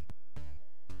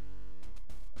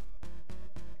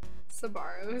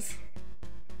 Sabaros.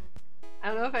 I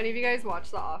don't know if any of you guys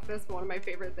watch The Office, but one of my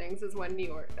favorite things is when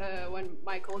when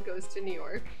Michael goes to New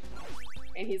York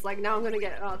and he's like, now I'm gonna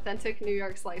get an authentic New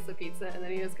York slice of pizza, and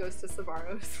then he just goes to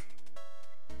Sabaros.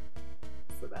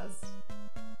 It's the best.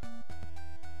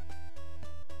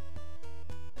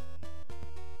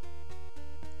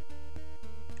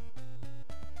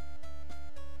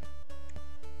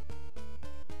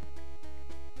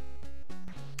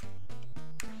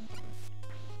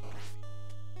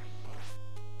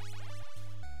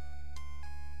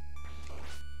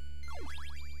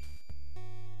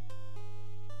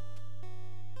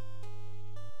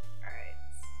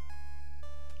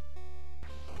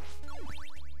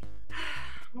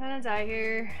 I'm gonna die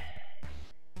here.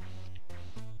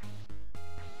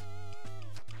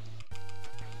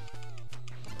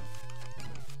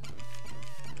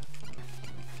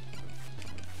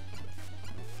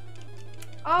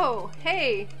 Oh,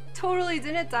 hey! Totally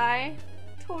didn't die.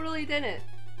 Totally didn't.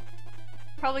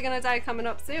 Probably gonna die coming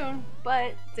up soon,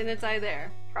 but didn't die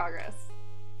there. Progress.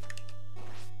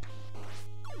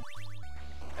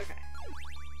 Okay.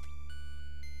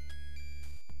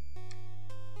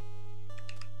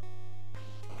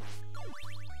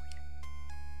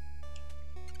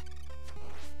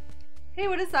 Hey,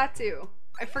 what does that do?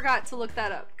 I forgot to look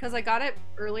that up because I got it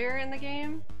earlier in the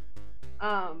game,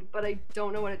 but I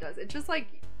don't know what it does. It just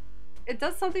like, it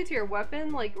does something to your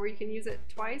weapon, like where you can use it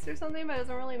twice or something, but it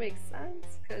doesn't really make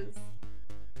sense because,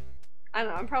 I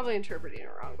don't know, I'm probably interpreting it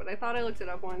wrong, but I thought I looked it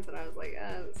up once and I was like,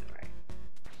 this isn't right.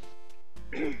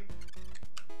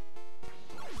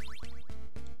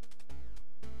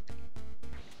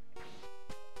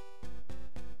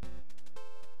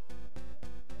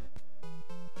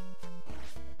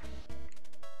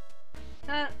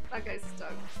 That guy's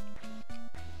stuck.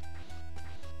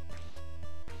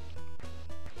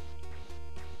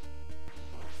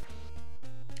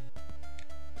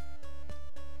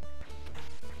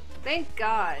 Thank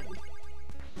God.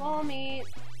 Wall meat.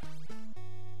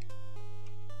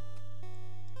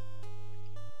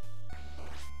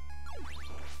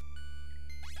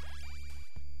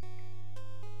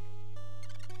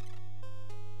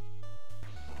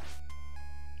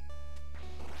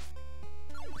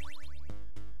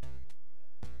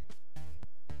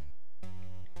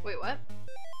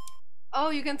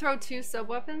 Oh, you can throw 2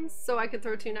 sub-weapons, so I could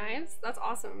throw 2 knives? That's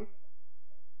awesome.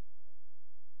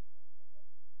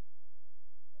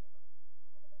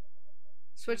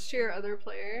 Switch to your other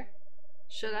player.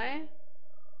 Should I?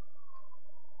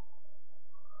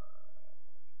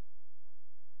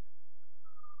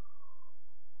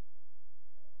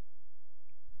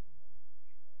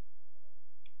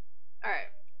 Alright.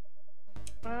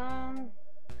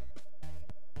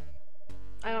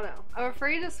 I don't know. I'm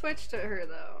afraid to switch to her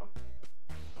though.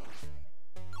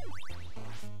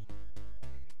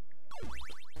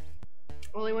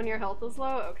 Only when your health is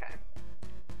low? Okay.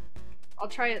 I'll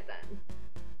try it then.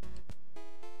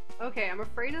 Okay, I'm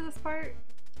afraid of this part.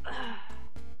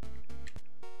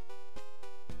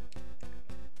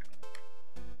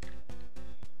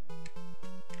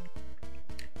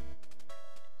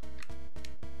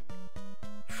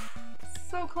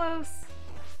 So close.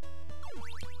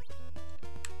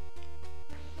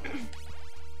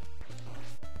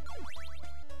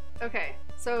 Okay,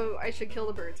 so I should kill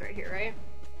the birds right here, right?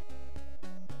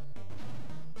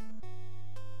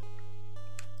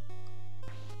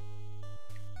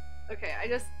 Okay,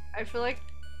 I feel like,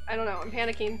 I don't know, I'm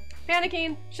panicking.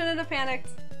 Panicking! Shouldn't have panicked.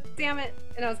 Damn it.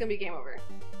 And now it's gonna be game over.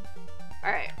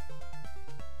 Alright.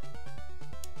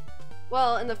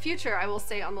 Well, in the future, I will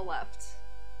stay on the left.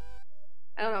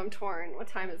 I don't know, I'm torn. What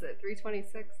time is it?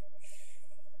 3:26?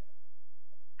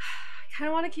 I kind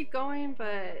of want to keep going,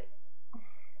 but...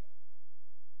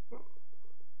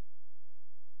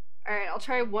 Alright, I'll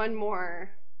try one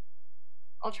more.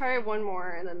 I'll try one more,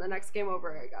 and then the next game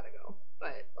over, I gotta go.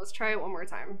 But let's try it one more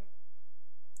time.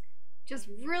 Just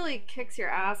really kicks your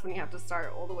ass when you have to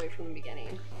start all the way from the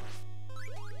beginning.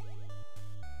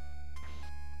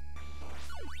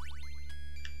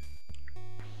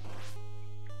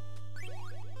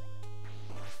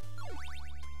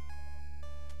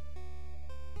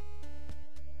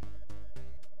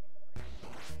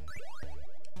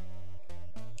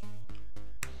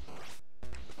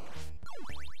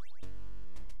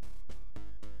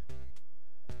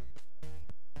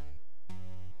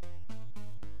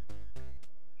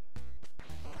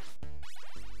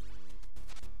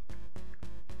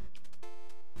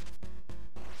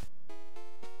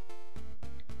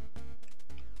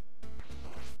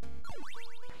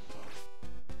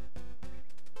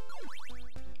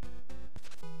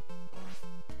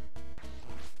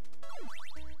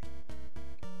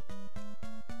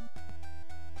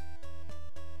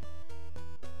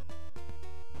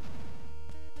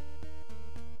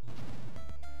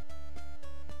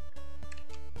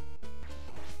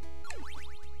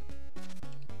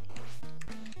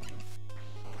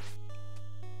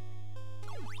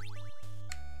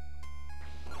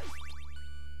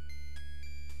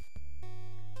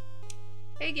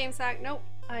 Hey GameSack, nope,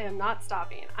 I am not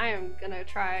stopping. I am gonna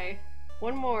try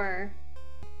one more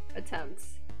attempt.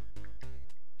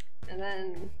 And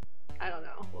then, I don't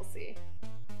know, we'll see.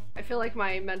 I feel like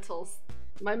my mental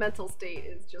state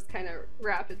is just kind of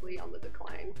rapidly on the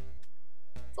decline.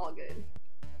 It's all good.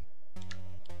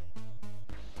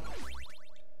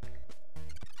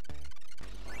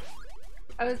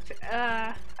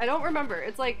 I don't remember.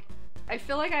 It's like, I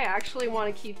feel like I actually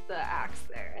want to keep the axe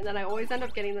there, and then I always end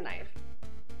up getting the knife.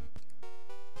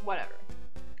 Whatever.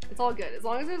 It's all good. As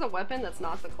long as there's a weapon that's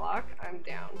not the clock, I'm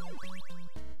down.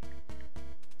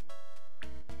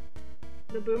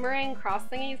 The boomerang cross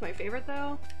thingy is my favorite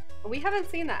though. We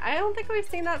haven't seen that. I don't think we've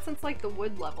seen that since like the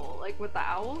wood level, like with the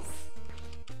owls.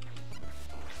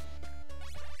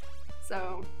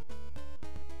 So,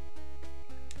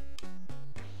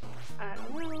 I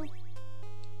don't know.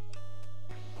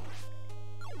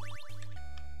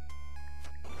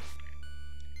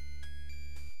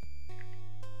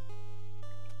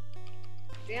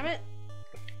 Damn it.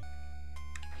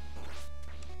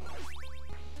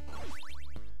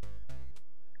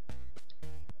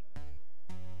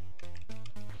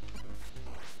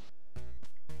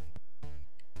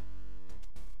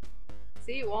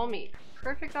 See, wall meat.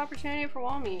 Perfect opportunity for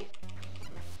wall meat.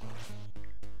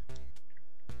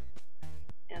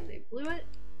 And they blew it.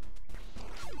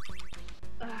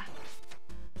 Ugh.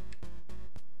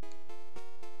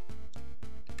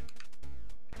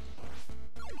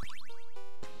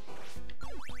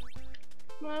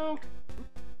 No.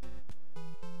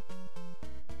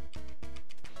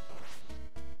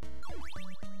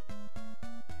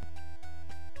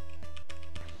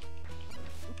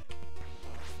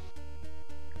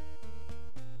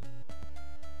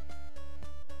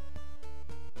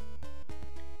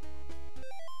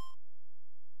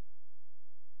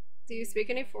 Do you speak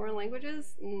any foreign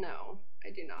languages? No, I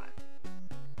do not.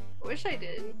 I wish I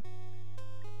did,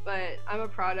 but I'm a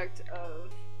product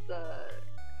of the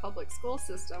public school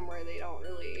system where they don't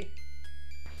really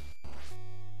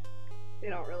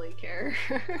care.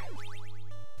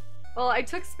 Well, I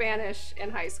took Spanish in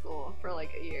high school for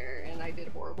like a year and I did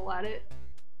horrible at it.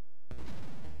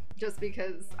 Just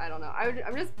because, I don't know,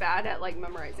 I'm just bad at like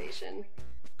memorization.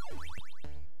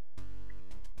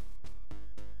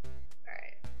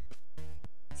 Alright.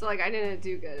 So like I didn't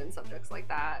do good in subjects like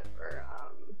that, or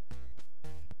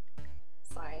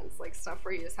science, like stuff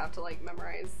where you just have to like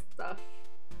memorize stuff.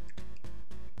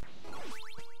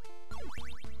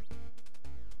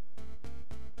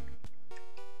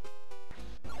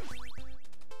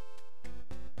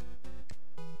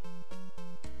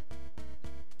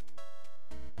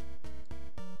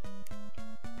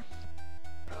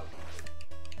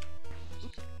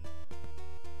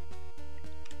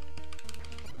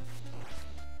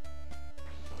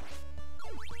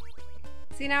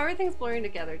 See, now everything's blurring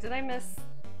together. Did I miss?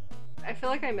 I feel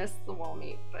like I missed the wall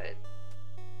meat, but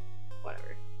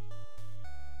whatever.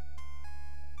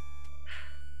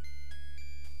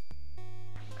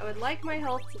 I would like my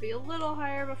health to be a little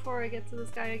higher before I get to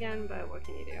this guy again, but what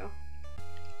can you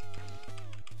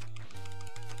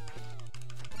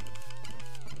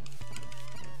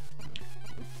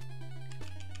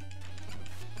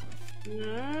do?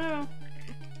 No.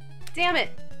 Damn it!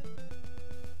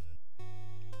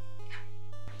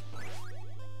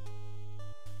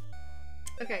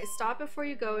 Okay, stop before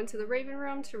you go into the Raven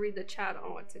room to read the chat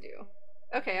on what to do.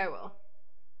 Okay, I will.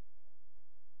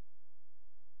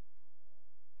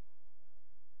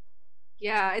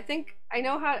 Yeah, I think I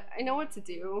know what to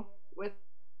do with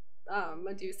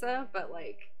Medusa, but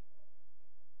like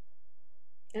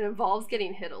it involves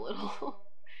getting hit a little.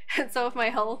 And so if my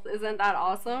health isn't that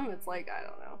awesome, it's like, I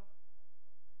don't know.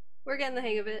 We're getting the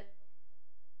hang of it.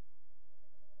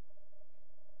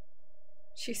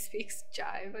 She speaks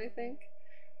jive, I think.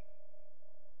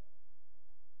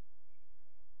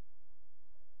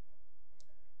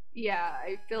 Yeah,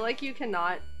 I feel like you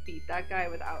cannot beat that guy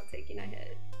without taking a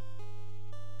hit.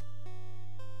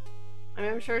 I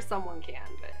mean, I'm sure someone can,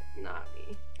 but not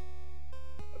me.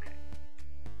 Okay.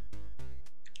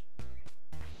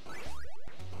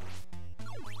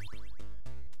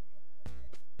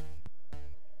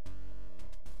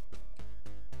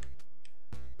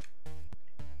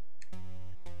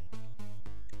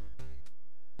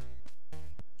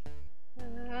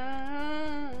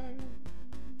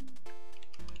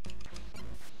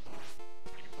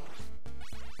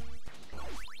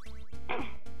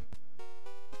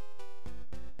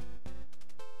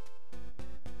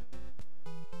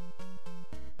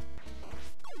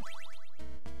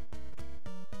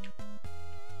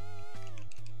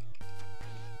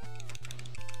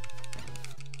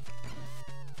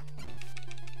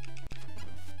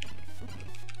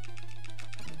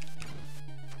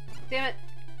 Damn it!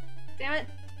 Damn it!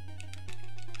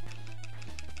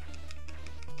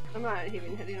 I'm not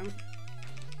even hitting him.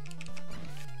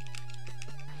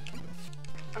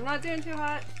 I'm not doing too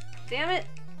hot. Damn it!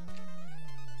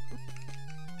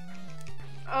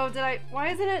 Oh, did I? Why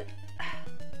isn't it?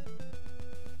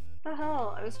 What the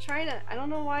hell? I was trying to. I don't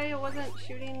know why it wasn't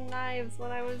shooting knives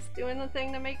when I was doing the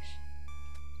thing to make.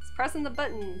 Just pressing the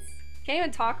buttons. Can't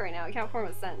even talk right now. I can't form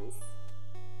a sentence.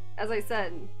 As I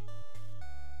said,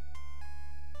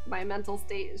 my mental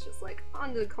state is just like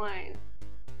on decline.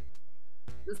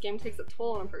 This game takes a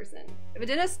toll on a person. If it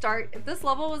didn't start, if this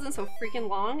level wasn't so freaking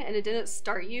long and it didn't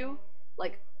start you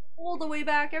like all the way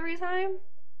back every time,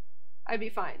 I'd be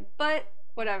fine. But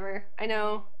whatever. I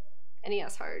know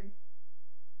NES hard.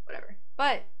 Whatever.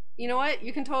 But you know what?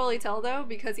 You can totally tell though,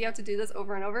 because you have to do this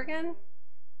over and over again.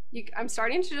 I'm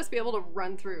starting to just be able to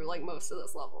run through like most of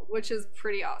this level, which is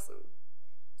pretty awesome.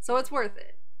 So it's worth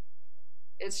it.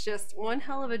 It's just one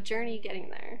hell of a journey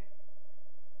getting there.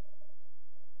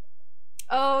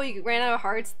 Oh, you ran out of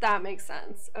hearts? That makes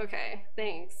sense. Okay,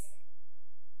 thanks.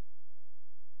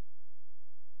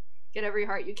 Get every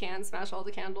heart you can, smash all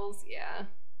the candles. Yeah.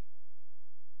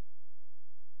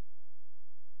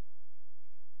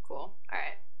 Cool.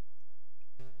 Alright.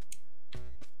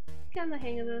 Getting the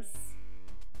hang of this.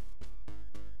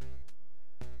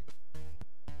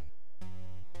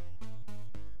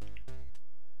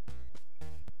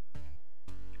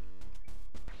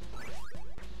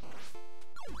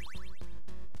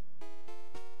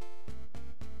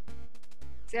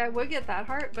 See, I would get that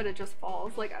heart, but it just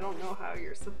falls. Like, I don't know how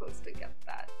you're supposed to get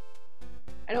that.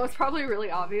 I know it's probably really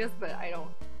obvious, but I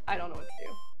don't know what to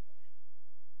do.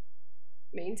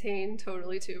 Maintain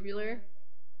totally tubular.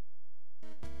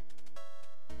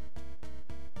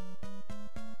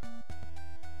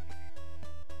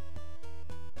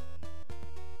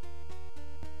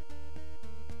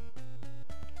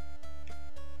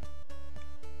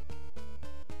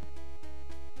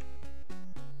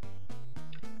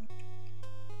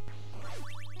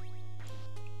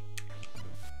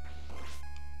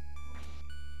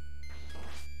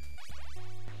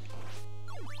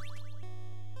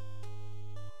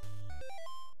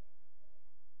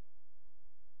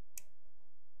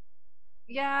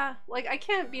 Yeah, like I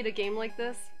can't beat a game like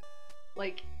this.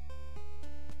 Like,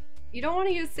 you don't want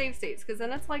to use save states because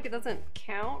then it's like it doesn't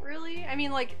count really. I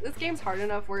mean, like this game's hard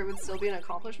enough where it would still be an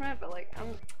accomplishment, but like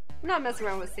I'm not messing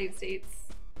around with save states.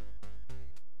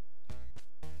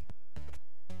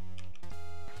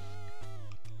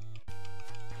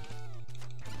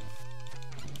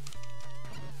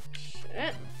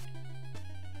 Shit.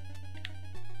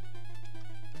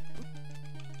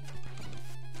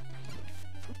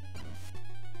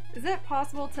 Is it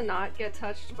possible to not get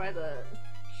touched by the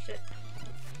shit?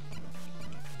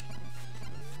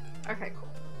 Okay, cool.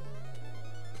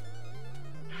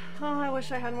 Oh, I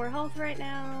wish I had more health right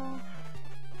now.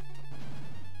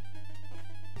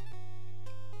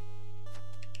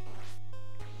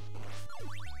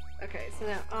 Okay, so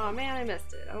now, oh man, I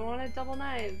missed it. I wanted double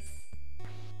knives.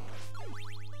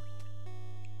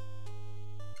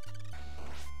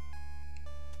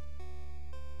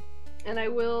 And I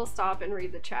will stop and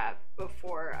read the chat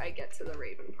before I get to the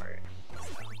Raven part.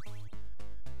 So.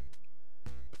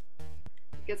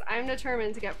 Because I'm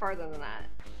determined to get farther than that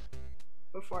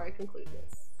before I conclude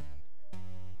this.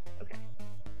 Okay.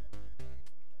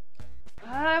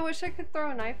 I wish I could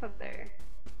throw a knife up there.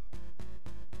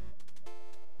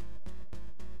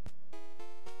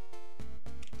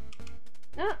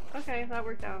 Ah, okay, that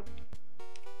worked out.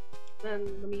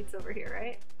 Then the meat's over here,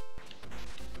 right?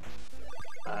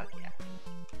 Fuck yeah.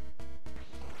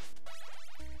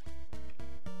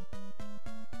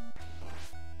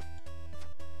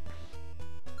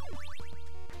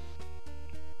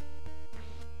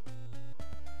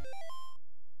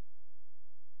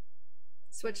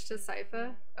 Switch to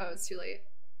Sypha? Oh, it's too late.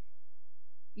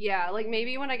 Yeah, like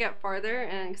maybe when I get farther,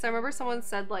 and because I remember someone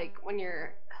said like when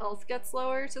your health gets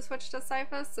lower to switch to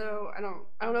Sypha, so I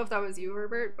don't know if that was you,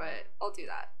 Herbert, but I'll do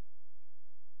that.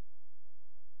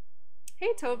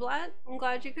 Hey Toadblat, I'm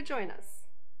glad you could join us.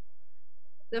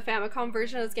 The Famicom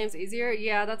version of this game's easier?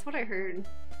 Yeah, that's what I heard.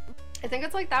 I think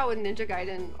it's like that with Ninja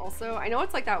Gaiden also. I know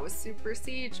it's like that with Super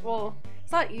Siege. Well,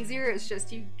 it's not easier, it's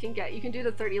just you can do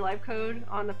the 30 life code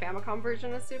on the Famicom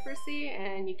version of Super C,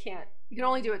 and you can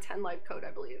only do a 10 life code, I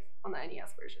believe, on the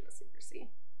NES version of Super C.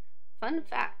 Fun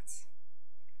fact.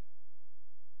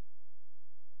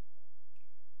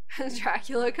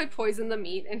 Dracula could poison the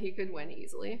meat and he could win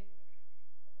easily.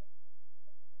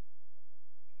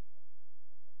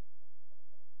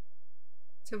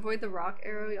 To avoid the rock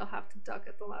arrow, you'll have to duck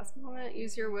at the last moment.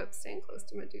 Use your whip staying close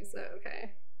to Medusa.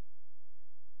 Okay.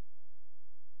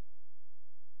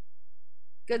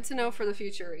 Good to know for the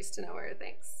future, Race to Nowhere.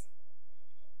 Thanks.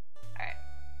 Alright.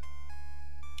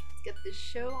 Let's get this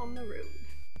show on the road.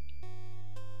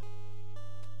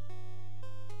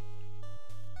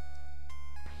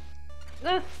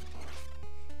 Ah.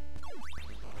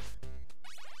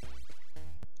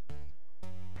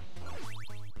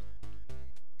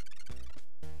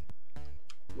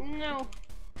 No.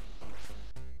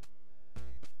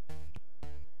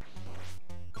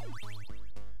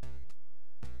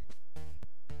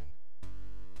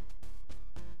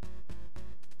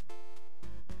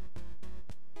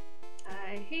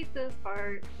 I hate this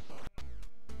part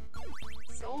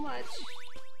so much.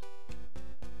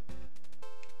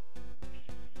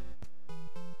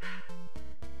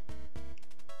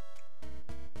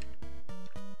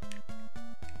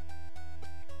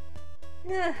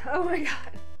 Oh my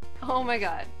god. Oh my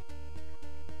god.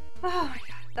 Oh my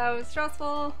god. That was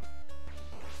stressful.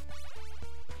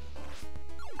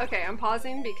 Okay, I'm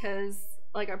pausing because,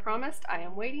 like I promised, I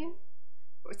am waiting.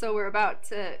 So we're about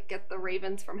to get the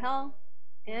ravens from hell,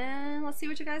 and let's see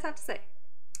what you guys have to say.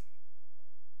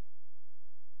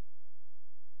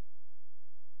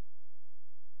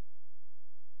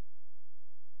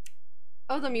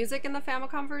 Oh, the music in the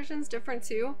Famicom version is different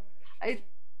too? I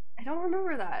don't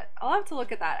remember that. I'll have to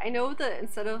look at that. I know that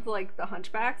instead of like the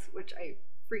hunchbacks, which I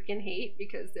freaking hate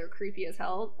because they're creepy as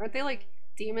hell, aren't they like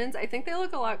demons? I think they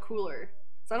look a lot cooler.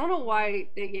 So I don't know why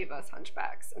they gave us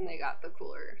hunchbacks and they got the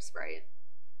cooler sprite.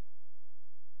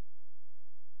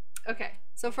 Okay,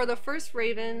 so for the first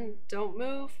raven, don't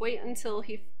move. Wait until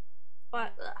he flies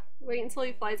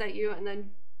at you, and then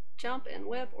jump and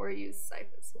whip or use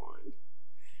Syphus wand.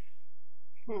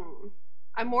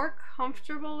 I'm more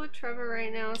comfortable with Trevor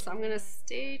right now, so I'm gonna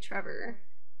stay Trevor.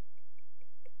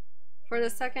 For the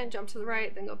second, jump to the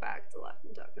right, then go back to left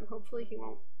and duck, and hopefully he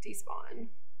won't despawn.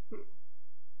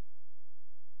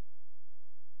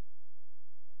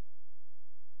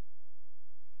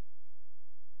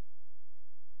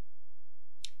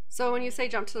 So when you say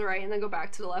jump to the right and then go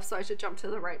back to the left, so I should jump to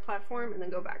the right platform and then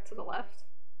go back to the left?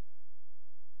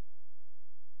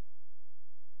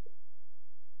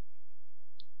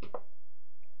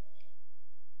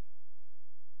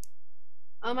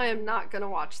 I am not gonna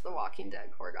watch The Walking Dead,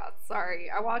 Korgoth. Sorry.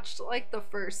 I watched like the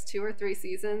first 2 or 3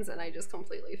 seasons and I just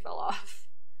completely fell off.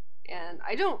 And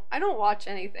I don't watch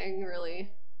anything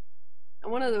really.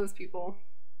 I'm one of those people.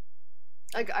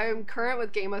 Like, I'm current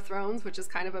with Game of Thrones, which is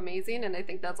kind of amazing, and I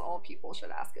think that's all people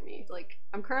should ask of me. Like,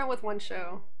 I'm current with one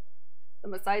show,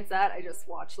 and besides that, I just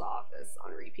watch The Office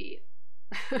on repeat.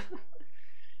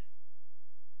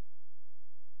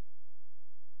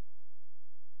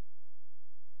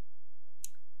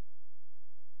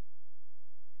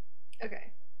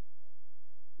 Okay.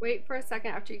 Wait for a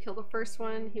second after you kill the first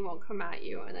one, he won't come at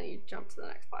you, and then you jump to the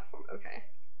next platform. Okay.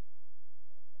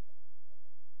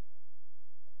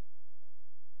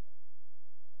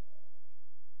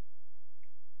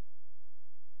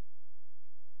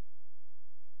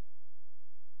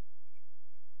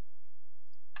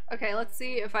 Okay, let's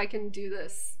see if I can do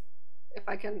this. If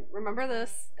I can remember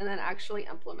this and then actually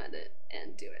implement it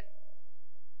and do it.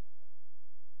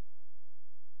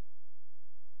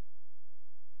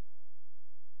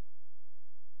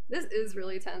 This is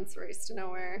really tense, Race to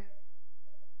Nowhere.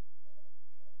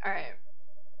 Alright.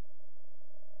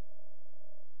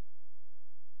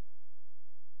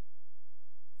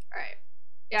 Alright.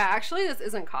 Yeah, actually this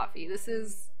isn't coffee. This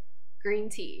is green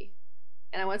tea.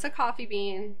 And I went to Coffee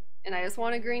Bean and I just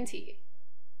wanted green tea.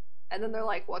 And then they're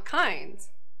like, what kind?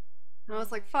 And I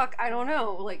was like, fuck, I don't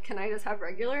know. Like, can I just have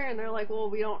regular? And they're like,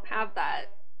 well, we don't have that.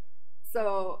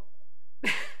 So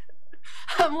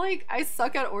I'm like, I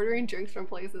suck at ordering drinks from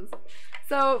places.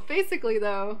 So basically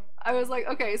though, I was like,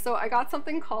 okay, so I got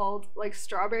something called like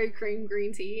strawberry cream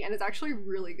green tea and it's actually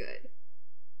really good.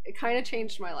 It kind of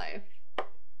changed my life.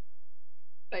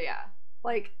 But yeah,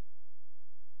 like,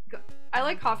 I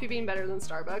like Coffee Bean better than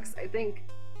Starbucks. I think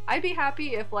I'd be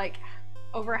happy if like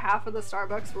over half of the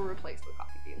Starbucks were replaced with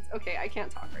coffee beans. Okay, I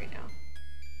can't talk right now.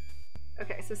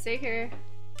 Okay, so stay here.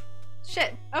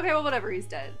 Shit. Okay, well, whatever, he's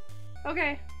dead.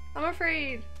 Okay, I'm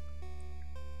afraid.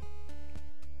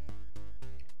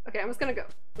 Okay, I'm just gonna go.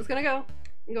 I'm just gonna go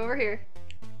and go over here.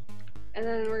 And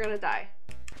then we're gonna die.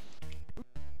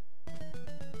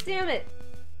 Damn it!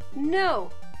 No!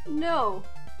 No!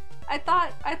 I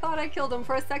thought I killed him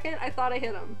for a second. I thought I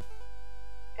hit him.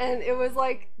 And it was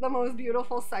like the most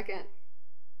beautiful second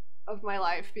of my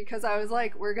life because I was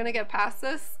like, we're gonna get past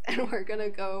this and we're gonna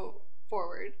go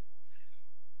forward.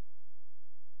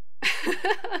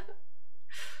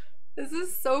 This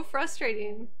is so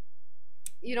frustrating.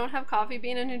 You don't have Coffee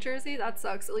Bean in New Jersey? That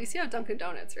sucks. At least you have Dunkin'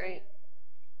 Donuts, right?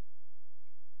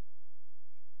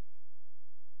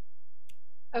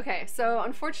 Okay, so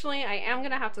unfortunately I am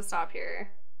gonna have to stop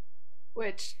here,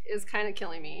 which is kind of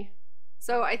killing me.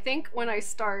 So I think when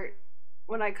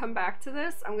I come back to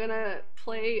this, I'm gonna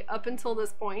play up until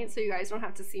this point so you guys don't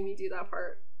have to see me do that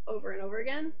part over and over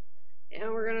again.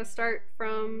 And we're gonna start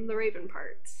from the Raven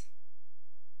part.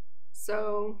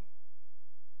 So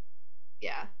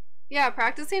yeah. Yeah,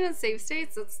 practicing in save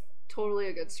states, that's totally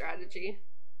a good strategy.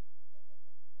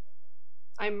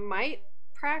 I might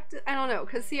practice, I don't know,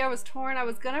 because see, I was torn. I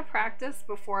was gonna practice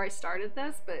before I started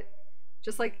this, but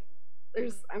just like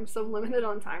I'm so limited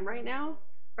on time right now,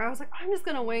 where I was like, I'm just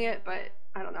gonna wing it, but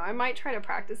I don't know. I might try to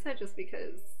practice it just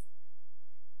because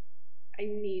I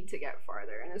need to get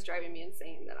farther, and it's driving me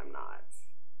insane that I'm not.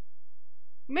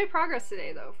 We made progress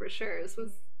today, though, for sure.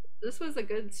 This was a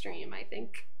good stream, I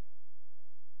think.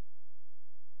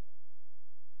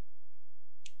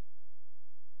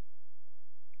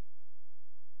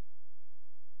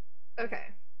 Okay.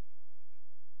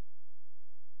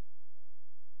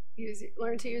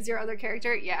 Learn to use your other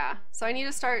character? Yeah. So I need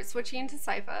to start switching to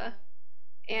Sypha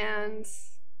and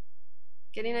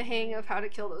getting a hang of how to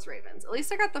kill those ravens. At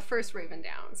least I got the first raven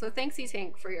down. So thanks,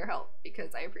 E-Tank, for your help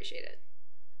because I appreciate it.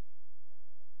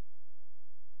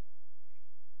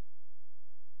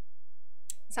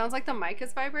 Sounds like the mic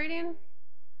is vibrating.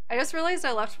 I just realized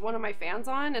I left one of my fans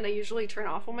on and I usually turn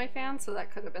off all my fans, so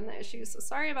that could have been the issue. So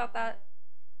sorry about that.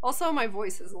 Also, my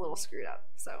voice is a little screwed up,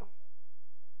 so.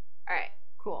 All right.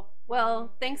 Cool.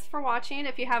 Well, thanks for watching.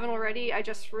 If you haven't already, I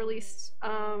just released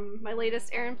my latest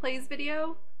Erin Plays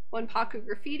video, One Paku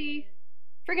Graffiti.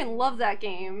 Friggin' love that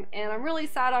game, and I'm really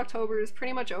sad October is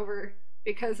pretty much over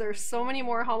because there's so many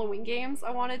more Halloween games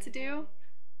I wanted to do.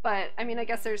 But, I mean, I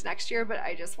guess there's next year, but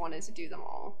I just wanted to do them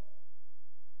all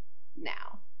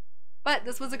now. But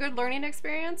this was a good learning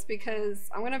experience because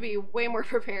I'm going to be way more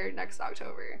prepared next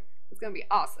October. It's going to be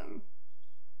awesome.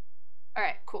 All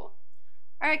right, cool.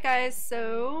 All right, guys,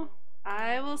 so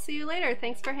I will see you later.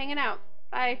 Thanks for hanging out.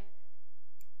 Bye.